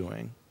he's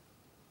doing.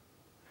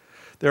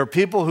 There are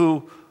people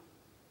who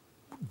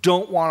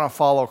don't want to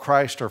follow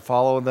Christ or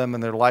follow them in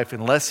their life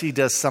unless he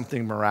does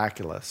something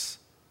miraculous.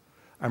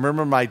 I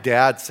remember my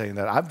dad saying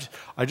that.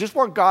 I just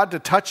want God to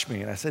touch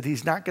me. And I said,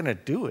 he's not going to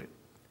do it.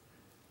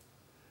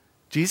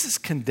 Jesus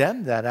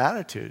condemned that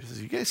attitude. He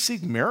says, you guys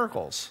seek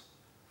miracles.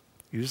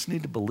 You just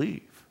need to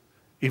believe,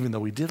 even though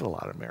we did a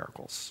lot of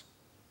miracles.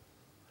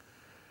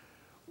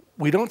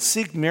 We don't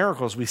seek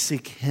miracles, we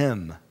seek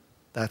him.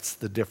 That's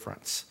the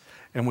difference.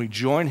 And we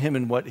join him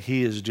in what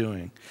he is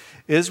doing.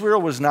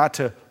 Israel was not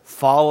to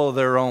follow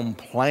their own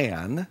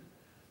plan.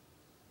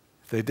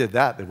 If they did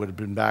that, they would have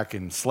been back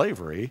in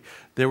slavery.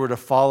 They were to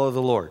follow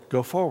the Lord.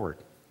 Go forward.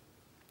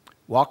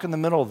 Walk in the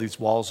middle of these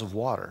walls of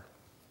water.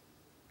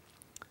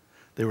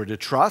 They were to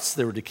trust.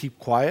 They were to keep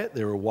quiet.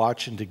 They were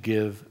watching to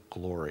give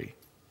glory.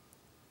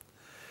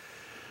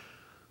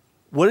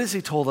 What has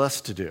he told us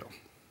to do?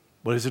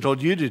 What has he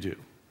told you to do?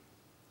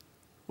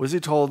 What has he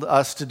told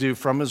us to do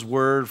from his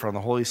word, from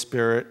the Holy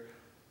Spirit,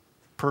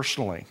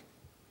 personally?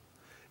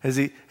 Has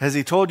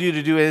he told you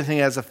to do anything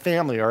as a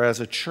family or as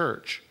a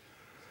church?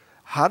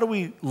 How do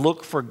we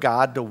look for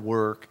God to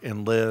work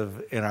and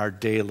live in our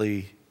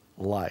daily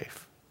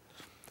life?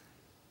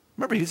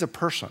 Remember, he's a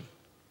person.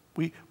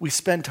 We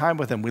spend time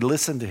with him. We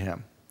listen to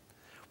him.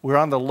 We're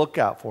on the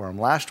lookout for him.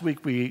 Last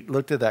week we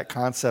looked at that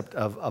concept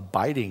of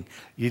abiding.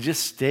 You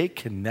just stay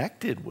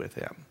connected with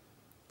him.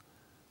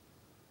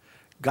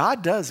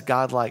 God does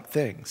godlike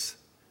things.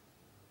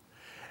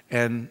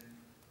 And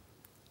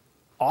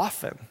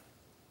often,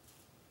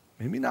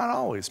 maybe not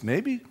always,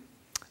 maybe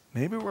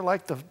we're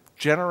like the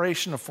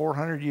generation of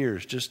 400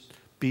 years, just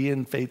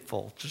being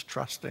faithful, just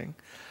trusting.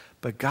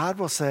 But God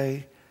will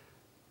say,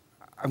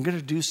 I'm going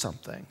to do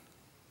something.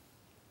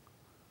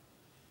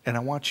 And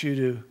I want you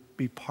to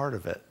be part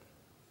of it.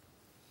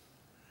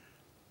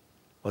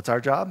 What's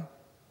our job?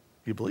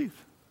 You believe.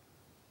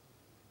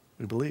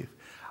 We believe.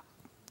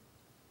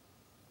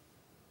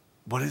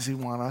 What does he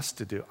want us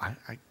to do? I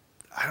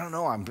don't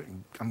know.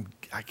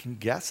 I can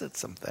guess at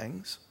some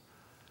things,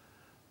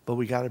 but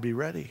we got to be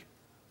ready.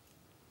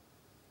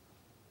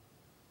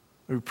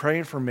 Are we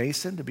praying for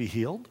Mason to be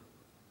healed?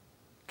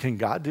 Can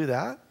God do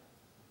that?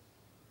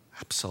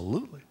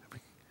 Absolutely.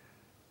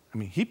 I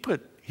mean,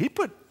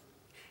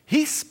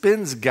 he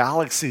spins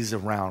galaxies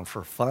around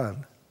for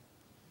fun.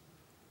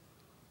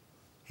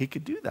 He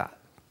could do that.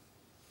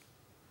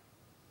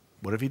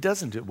 What if he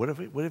doesn't do it?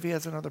 What if he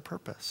has another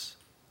purpose?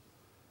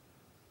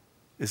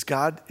 Is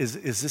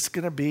this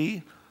going to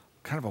be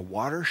kind of a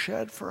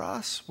watershed for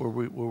us where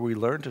we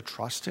learn to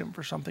trust him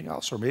for something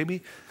else, or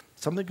maybe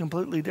something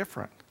completely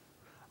different?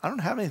 I don't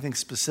have anything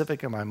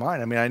specific in my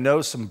mind. I mean, I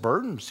know some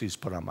burdens he's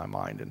put on my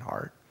mind and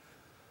heart.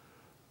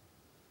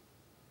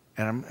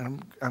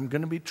 And I'm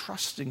going to be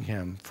trusting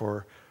him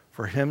for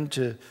him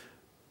to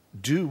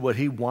do what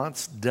he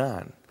wants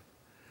done.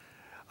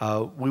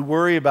 We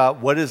worry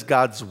about what is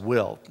God's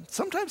will.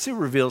 Sometimes he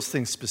reveals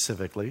things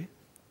specifically.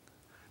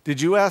 Did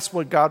you ask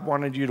what God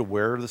wanted you to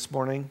wear this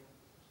morning?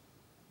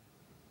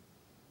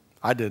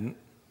 I didn't.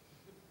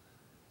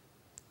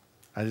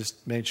 I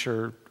just made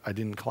sure I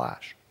didn't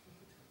clash.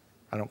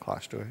 I don't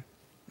clash, do I? Okay.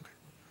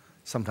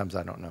 Sometimes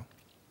I don't know.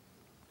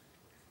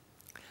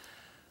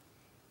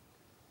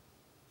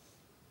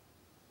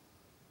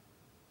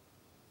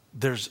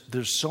 There's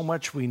so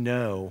much we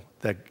know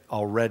that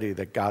already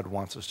that God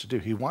wants us to do.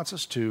 He wants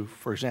us to,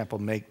 for example,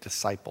 make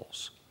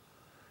disciples.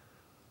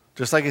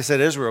 Just like he said,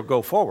 Israel,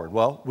 go forward.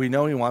 Well, we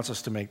know he wants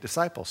us to make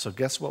disciples. So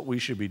guess what we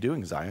should be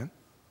doing, Zion?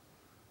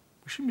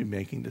 We should be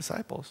making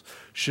disciples.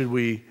 Should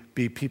we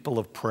be people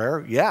of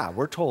prayer? Yeah,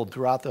 we're told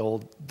throughout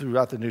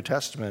the New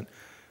Testament,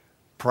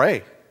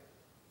 pray.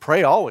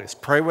 Pray always.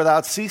 Pray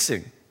without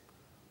ceasing.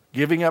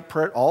 Giving up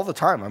prayer all the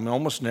time. I mean,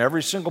 almost in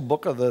every single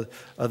book of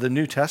the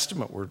New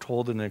Testament, we're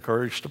told and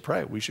encouraged to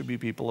pray. We should be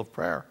people of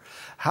prayer.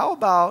 How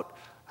about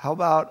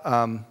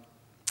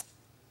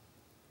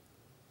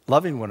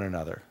loving one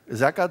another? Is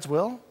that God's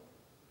will?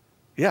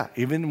 Yeah,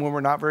 even when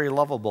we're not very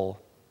lovable,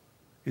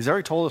 he's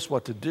already told us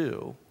what to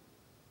do.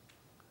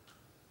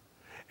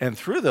 And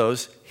through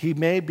those, he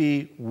may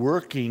be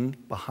working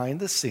behind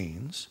the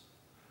scenes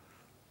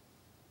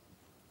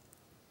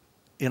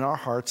in our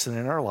hearts and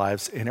in our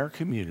lives, in our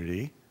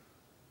community.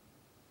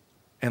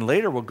 And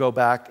later we'll go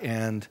back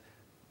and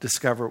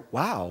discover,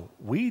 wow,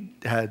 we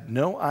had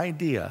no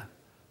idea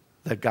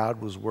that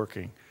God was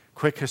working.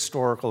 Quick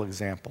historical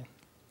example.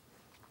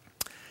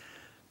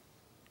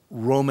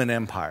 Roman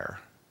Empire.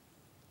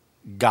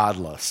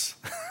 Godless.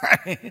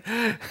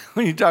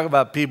 When you talk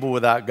about people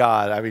without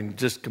God, I mean,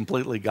 just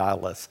completely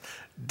godless.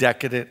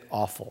 Decadent,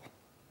 awful.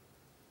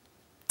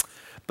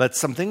 But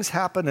some things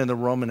happen in the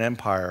Roman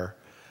Empire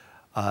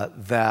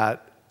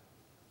that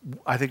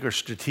I think are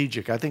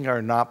strategic. I think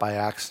are not by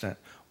accident.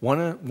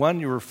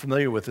 One you were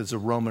familiar with is the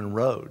Roman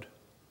road.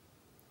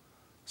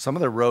 Some of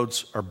their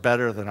roads are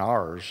better than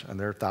ours, and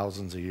they're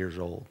thousands of years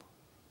old.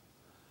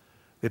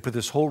 They put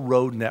this whole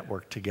road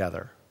network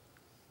together.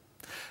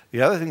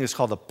 The other thing is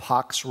called the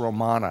Pax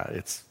Romana.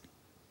 It's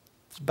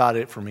about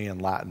it for me in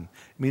Latin.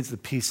 It means the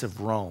peace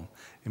of Rome.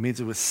 It means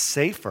it was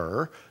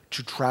safer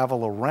to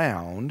travel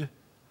around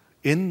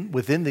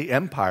within the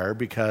empire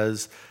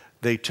because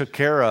they took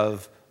care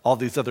of all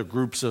these other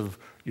groups of,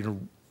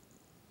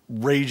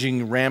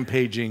 raging,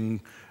 rampaging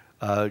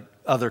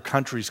other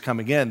countries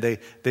coming in.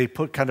 They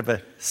put kind of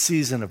a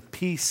season of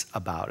peace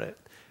about it.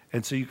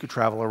 And so you could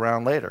travel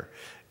around later.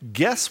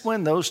 Guess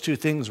when those two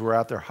things were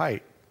at their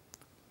height?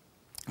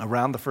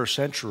 Around the first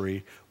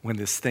century, when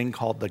this thing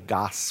called the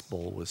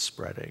gospel was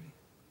spreading.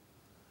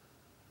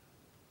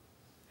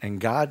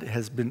 And God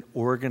has been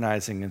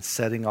organizing and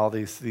setting all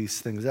these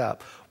things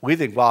up. We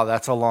think, wow,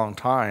 that's a long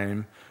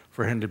time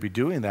for him to be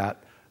doing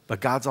that.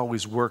 But God's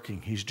always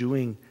working. He's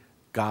doing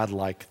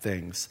God-like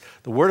things.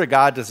 The Word of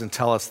God doesn't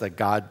tell us that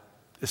God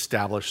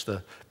established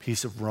the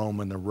peace of Rome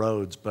and the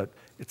roads, but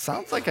it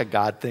sounds like a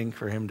God thing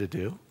for him to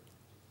do.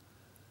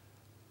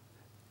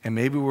 And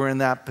maybe we're in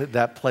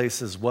that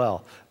place as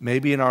well.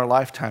 Maybe in our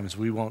lifetimes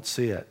we won't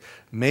see it.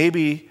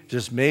 Maybe,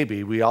 just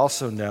maybe, we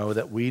also know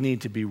that we need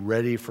to be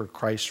ready for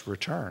Christ's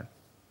return.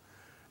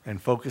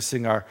 And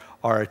focusing our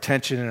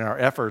attention and our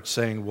efforts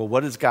saying, well,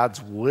 what is God's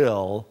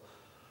will?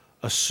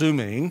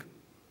 Assuming,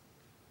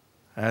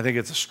 and I think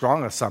it's a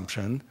strong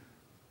assumption,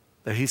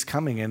 that he's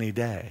coming any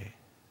day.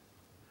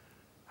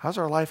 How's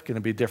our life going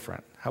to be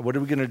different? What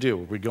are we going to do?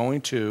 Are we going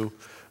to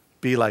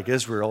be like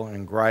Israel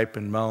and gripe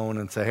and moan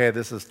and say, hey,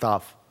 this is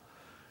tough.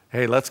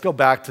 Hey, let's go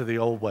back to the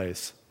old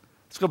ways.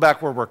 Let's go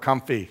back where we're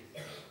comfy.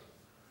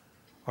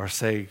 Or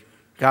say,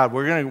 God,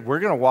 we're going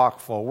to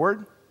walk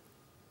forward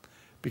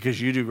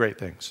because you do great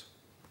things.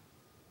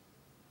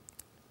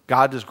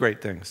 God does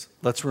great things.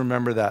 Let's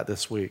remember that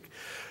this week.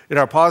 In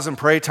our pause and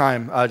pray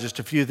time, just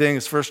a few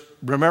things. First,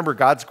 remember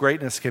God's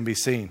greatness can be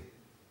seen.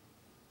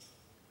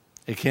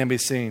 It can be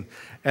seen.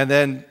 And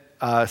then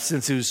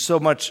since it was so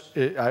much,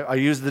 I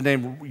use the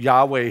name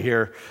Yahweh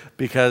here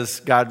because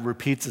God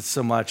repeats it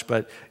so much.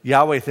 But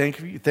Yahweh,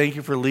 thank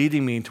you for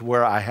leading me to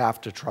where I have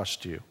to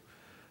trust you.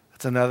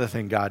 That's another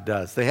thing God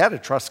does. They had to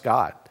trust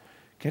God. You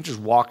can't just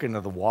walk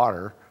into the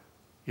water.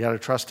 You got to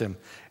trust him.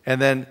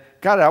 And then,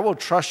 God, I will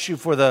trust you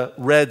for the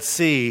Red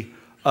Sea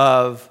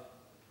of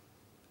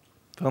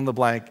fill in the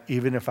blank,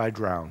 even if I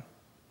drown.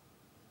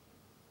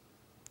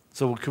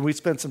 So can we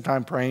spend some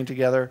time praying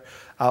together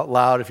out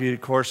loud?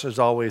 Of course, as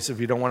always, if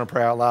you don't want to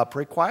pray out loud,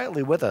 pray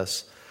quietly with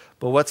us.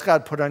 But what's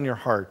God put on your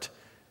heart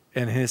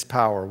and his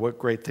power? What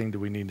great thing do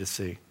we need to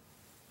see?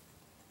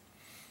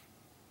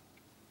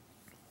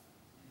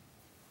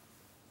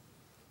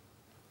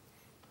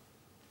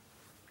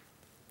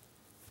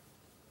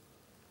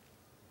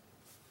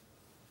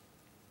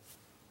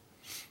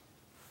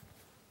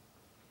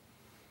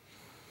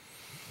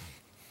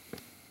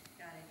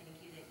 God, I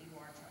thank you that you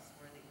are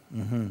trustworthy.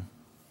 Mm-hmm.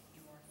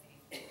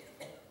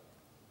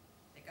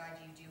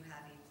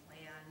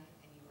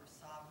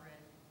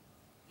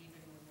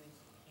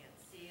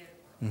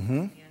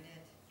 Mm-hmm. Understand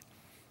it.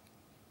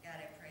 God,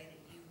 I pray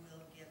that you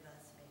will give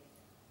us faith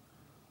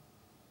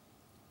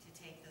to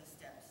take those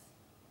steps,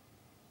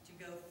 to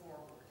go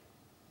forward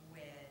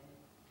when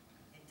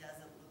it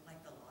doesn't look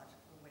like the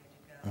logical way to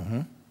go.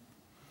 Mm-hmm.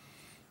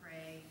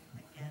 Pray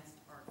against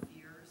our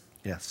fears.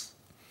 Yes.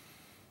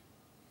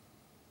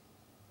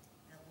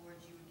 That,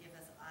 Lord, you would give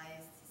us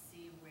eyes to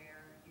see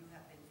where you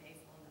have been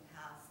faithful in the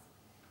past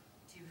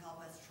to help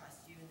us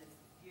trust you in the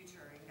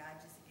future. And God,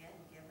 just again,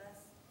 give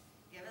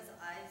us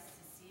eyes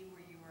to see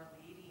where you are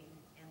leading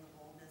and the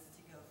boldness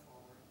to go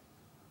forward.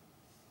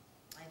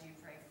 I do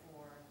pray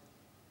for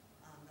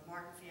the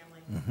Martin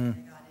family.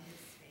 Mm-hmm. That God is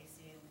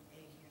facing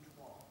a huge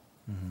wall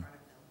in front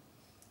of them.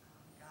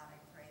 God, I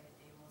pray that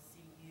they will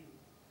see you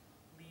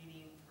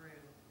leading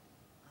through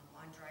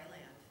on dry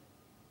land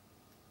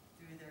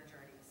through their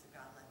journey. So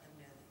God, let them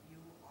know that you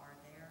are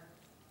there,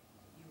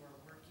 you are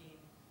working,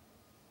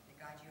 that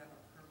God, you have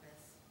a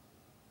purpose.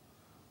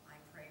 I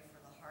pray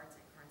for the hearts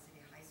at Karn City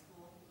High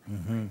School. I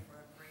pray for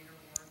a greater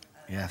work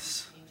of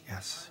Yes. changing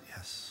Yes. hearts.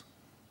 Yes.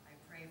 I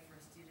pray for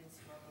students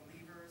who are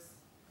believers,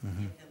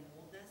 Mm-hmm. give them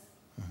boldness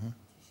Mm-hmm.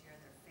 to share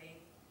their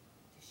faith,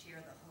 to share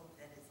the hope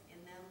that is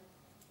in them,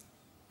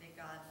 that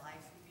God,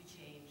 lives would be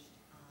changed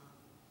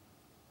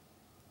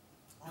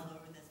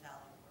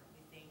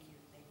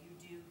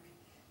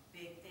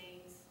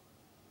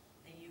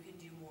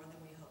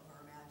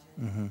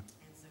And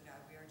so, God,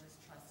 we are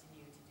just trusting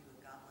you to do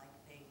a God-like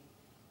thing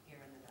here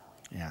in the valley.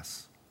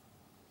 Yes.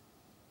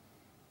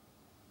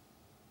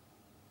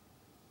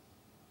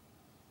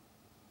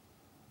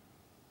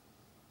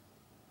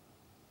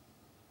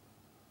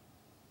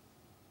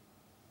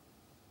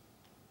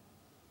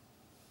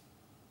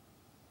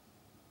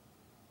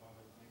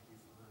 Father, thank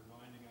you for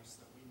reminding us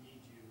that we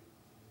need you,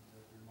 and to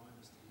remind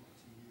us to look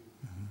to you,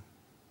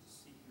 to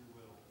seek your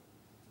will,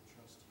 and to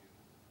trust you.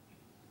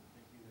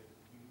 Thank you that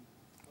you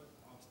put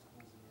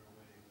obstacles in our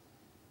way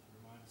to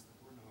remind us that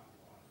we're not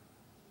God,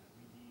 that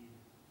we need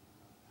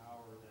a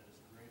power that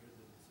is greater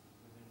than is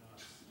within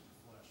us,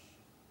 flesh,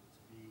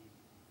 to be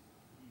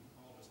who you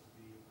called us to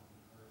be on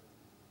earth,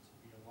 to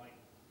be a light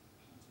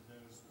to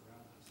those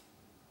around us.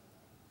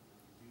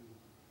 We do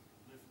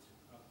lift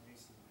up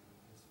Mason and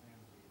his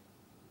family,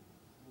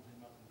 hold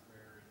him up in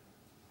prayer, and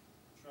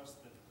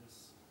trust that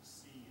this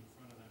sea in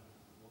front of them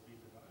will be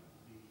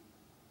divinely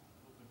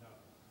opened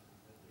up,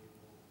 that they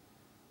will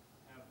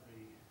have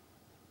the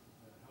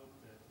hope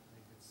that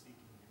they could seek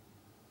in you.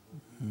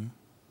 Will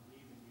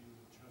believe in you,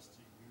 trust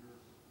that your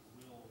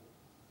will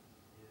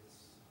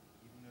is,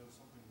 even though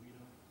something we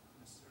don't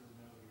necessarily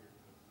know here,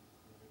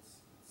 but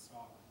it's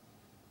sovereign,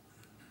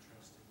 and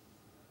trusting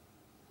for that.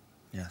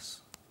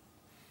 Yes.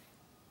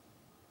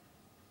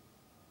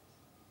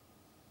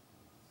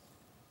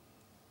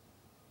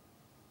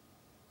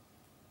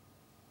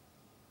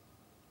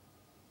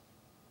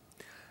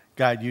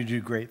 God, you do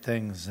great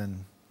things,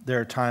 and there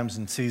are times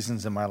and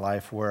seasons in my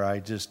life where I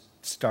just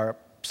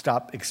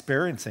stop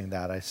experiencing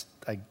that. I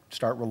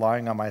start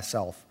relying on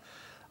myself.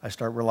 I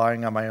start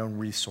relying on my own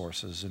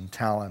resources and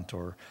talent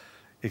or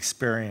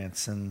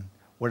experience and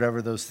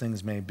whatever those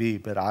things may be.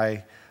 But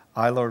I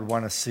Lord,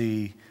 want to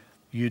see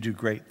you do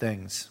great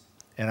things.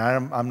 And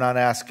I'm not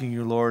asking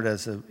you, Lord,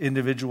 as an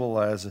individual,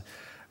 or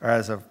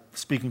as a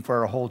speaking for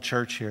our whole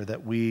church here,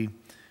 that we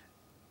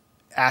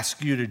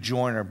ask you to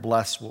join or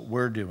bless what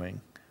we're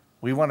doing.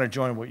 We want to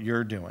join what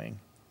you're doing.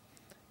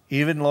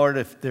 Even, Lord,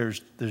 if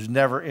there's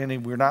never any,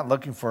 we're not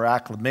looking for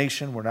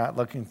acclamation. We're not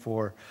looking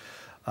for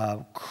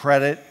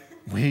credit.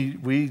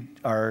 We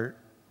are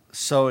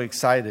so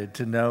excited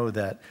to know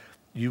that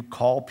you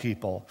call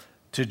people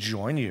to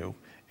join you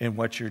in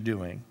what you're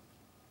doing.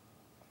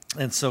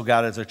 And so,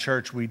 God, as a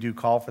church, we do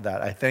call for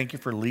that. I thank you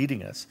for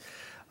leading us.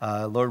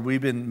 Lord,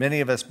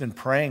 many of us been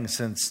praying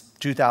since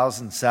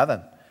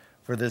 2007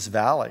 for this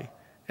valley.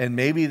 And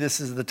maybe this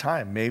is the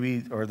time,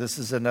 or this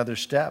is another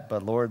step.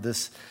 But Lord,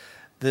 this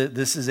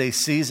is a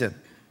season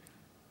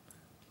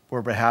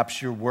where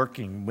perhaps you're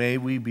working. May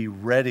we be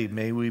ready.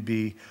 May we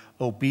be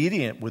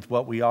obedient with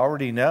what we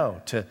already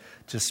know to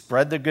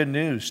spread the good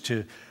news,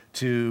 to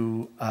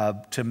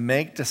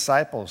make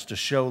disciples, to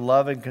show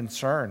love and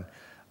concern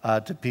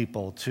to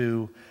people,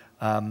 to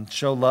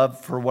show love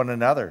for one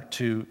another,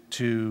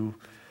 to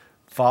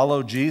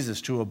follow Jesus,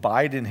 to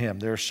abide in him.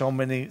 There's so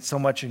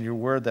much in your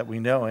word that we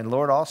know. And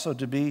Lord, also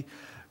to be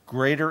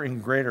greater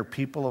and greater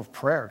people of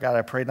prayer. God,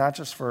 I pray not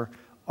just for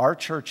our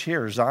church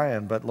here,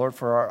 Zion, but Lord,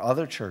 for our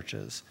other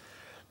churches,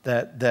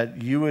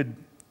 that you would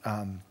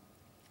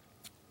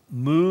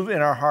move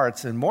in our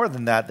hearts, and more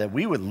than that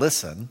we would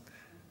listen,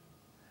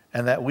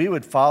 and that we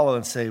would follow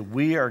and say,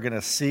 we are going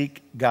to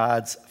seek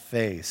God's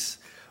face.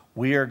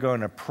 We are going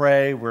to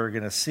pray. We're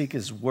going to seek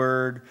his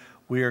word.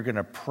 We are going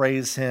to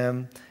praise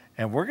him.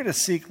 And we're going to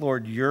seek,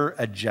 Lord, your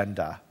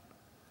agenda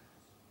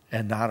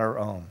and not our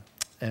own.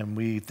 And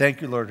we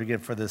thank you, Lord, again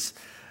for this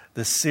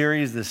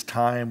series, this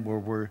time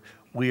where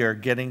we are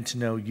getting to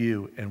know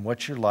you and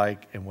what you're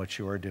like and what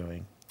you are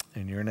doing.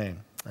 In your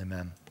name,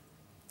 amen.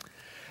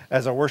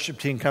 As our worship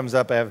team comes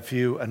up, I have a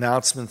few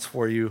announcements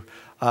for you.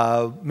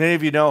 Many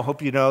of you know,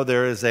 hope you know,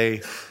 there is a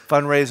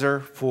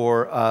fundraiser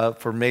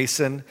for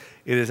Mason.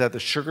 It is at the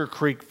Sugar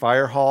Creek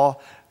Fire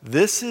Hall.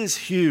 This is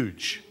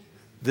huge.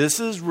 This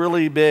is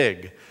really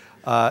big.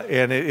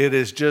 And it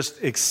is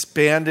just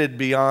expanded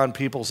beyond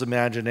people's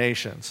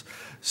imaginations.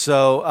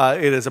 So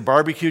it is a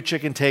barbecue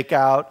chicken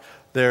takeout.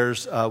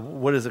 There's,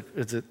 what is it?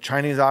 Is it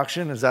Chinese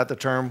auction? Is that the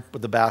term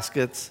with the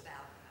baskets?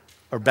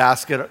 Or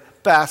basket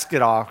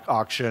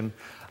auction.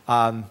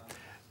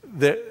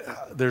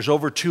 There's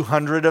over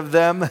 200 of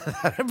them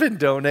that have been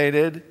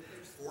donated.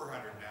 There's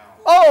 400 now.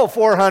 Oh,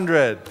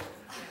 400.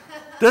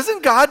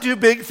 Doesn't God do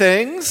big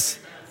things?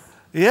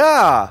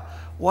 Yeah.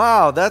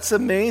 Wow, that's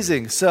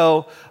amazing.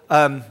 So,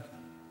 what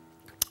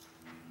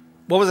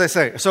was I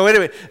saying? So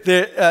anyway,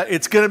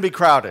 it's going to be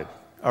crowded,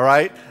 all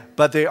right?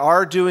 But they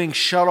are doing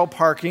shuttle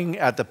parking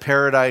at the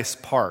Paradise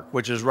Park,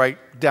 which is right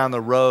down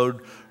the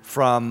road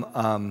from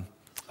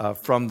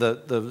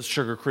the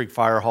Sugar Creek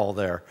Fire Hall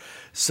there.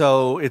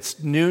 So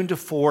it's noon to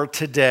 4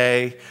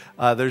 today.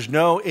 There's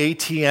no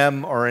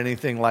ATM or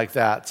anything like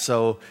that.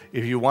 So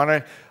if you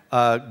want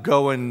to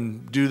go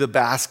and do the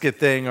basket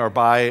thing or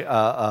buy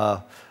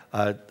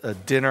a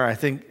dinner, I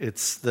think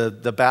it's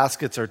the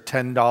baskets are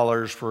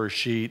 $10 for a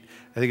sheet.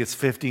 I think it's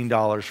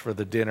 $15 for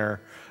the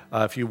dinner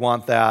if you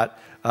want that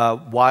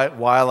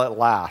while it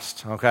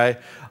lasts. Okay,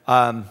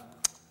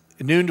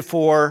 noon to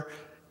 4,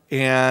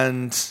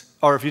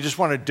 or if you just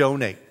want to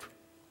donate,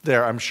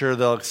 there, I'm sure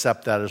they'll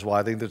accept that as well.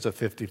 I think there's a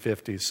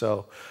 50-50.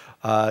 So,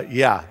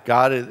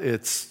 God,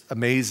 it's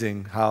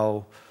amazing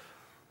how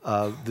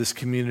this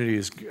community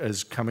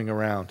is coming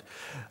around.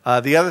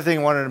 The other thing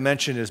I wanted to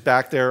mention is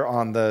back there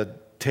on the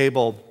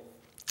table,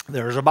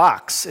 there's a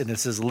box, and it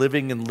says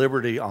Living in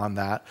Liberty on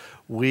that.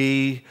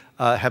 We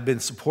have been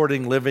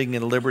supporting Living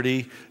in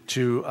Liberty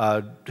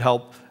to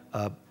help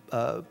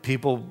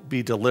people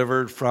be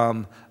delivered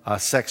from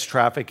sex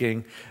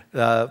trafficking.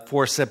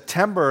 For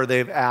September,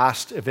 they've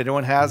asked if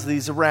anyone has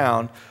these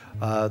around,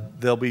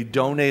 they'll be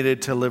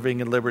donated to Living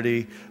in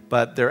Liberty,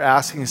 but they're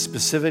asking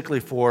specifically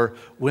for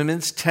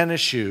women's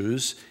tennis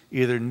shoes,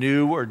 either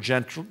new or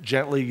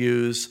gently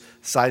used,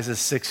 sizes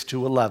 6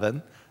 to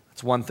 11.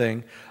 That's one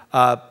thing.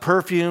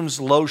 Perfumes,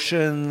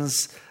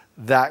 lotions,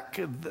 that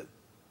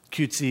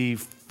cutesy,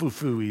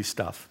 foo-foo-y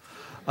stuff.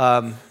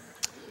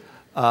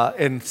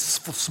 And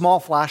small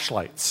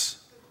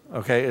flashlights,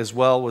 okay, as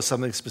well, was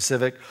something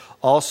specific.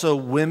 Also,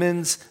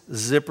 women's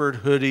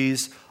zippered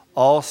hoodies,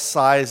 all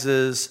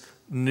sizes,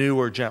 new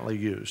or gently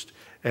used.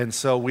 And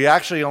so we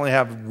actually only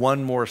have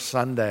one more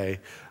Sunday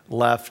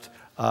left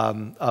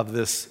of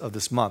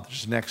this month,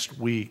 which is next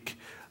week.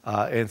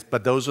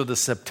 But those are the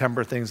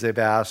September things they've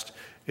asked.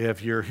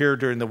 If you're here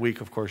during the week,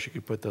 of course, you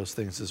could put those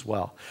things as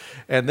well.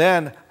 And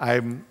then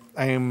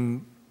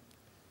I'm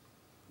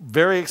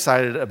very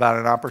excited about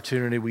an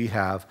opportunity we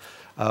have.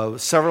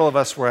 Several of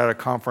us were at a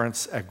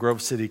conference at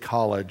Grove City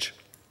College,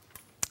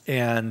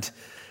 and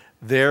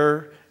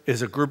there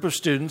is a group of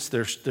students.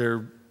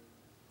 They're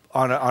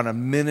on a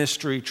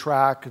ministry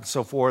track and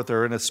so forth.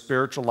 They're in a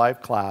spiritual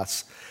life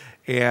class,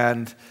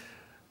 and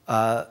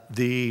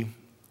the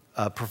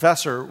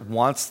professor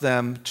wants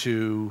them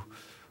to,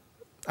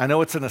 I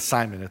know it's an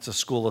assignment, it's a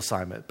school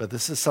assignment, but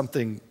this is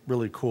something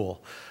really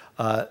cool,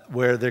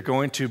 where they're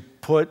going to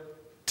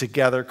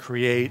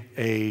create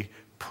a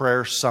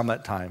prayer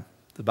summit time.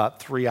 It's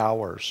about 3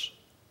 hours.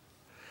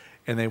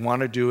 And they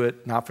want to do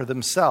it not for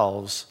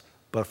themselves,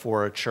 but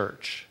for a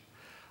church.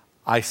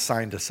 I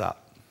signed us up.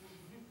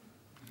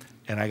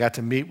 And I got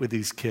to meet with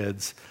these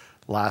kids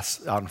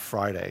on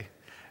Friday.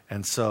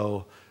 And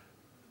so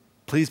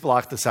please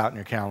block this out in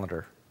your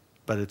calendar.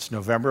 But it's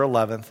November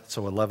 11th,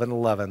 so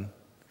 11/11,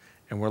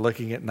 and we're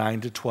looking at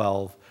 9 to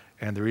 12,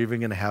 and they're even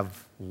going to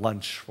have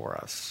lunch for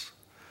us,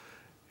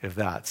 if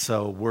that.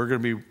 So we'll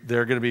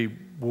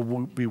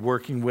be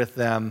working with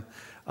them,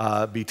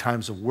 be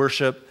times of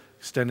worship,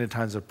 extended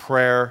times of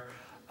prayer,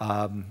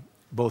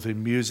 both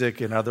in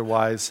music and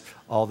otherwise.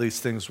 All these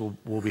things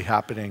will be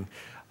happening.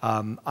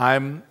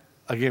 I've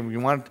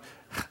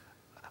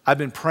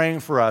been praying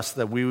for us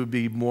that we would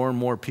be more and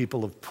more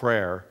people of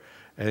prayer.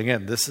 And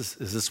again, is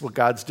this what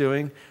God's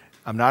doing?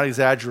 I'm not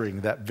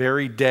exaggerating. That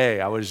very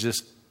day, I was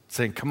just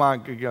saying, come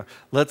on,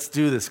 let's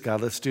do this, God,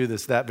 let's do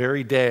this. That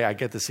very day, I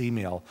get this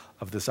email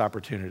of this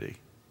opportunity.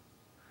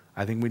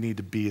 I think we need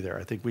to be there.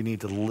 I think we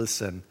need to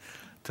listen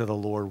to the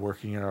Lord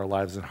working in our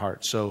lives and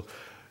hearts. So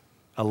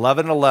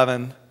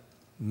 11/11,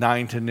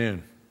 9 to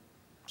noon.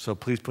 So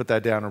please put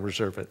that down and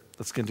reserve it.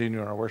 Let's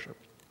continue in our worship.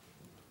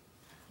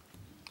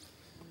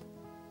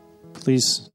 Please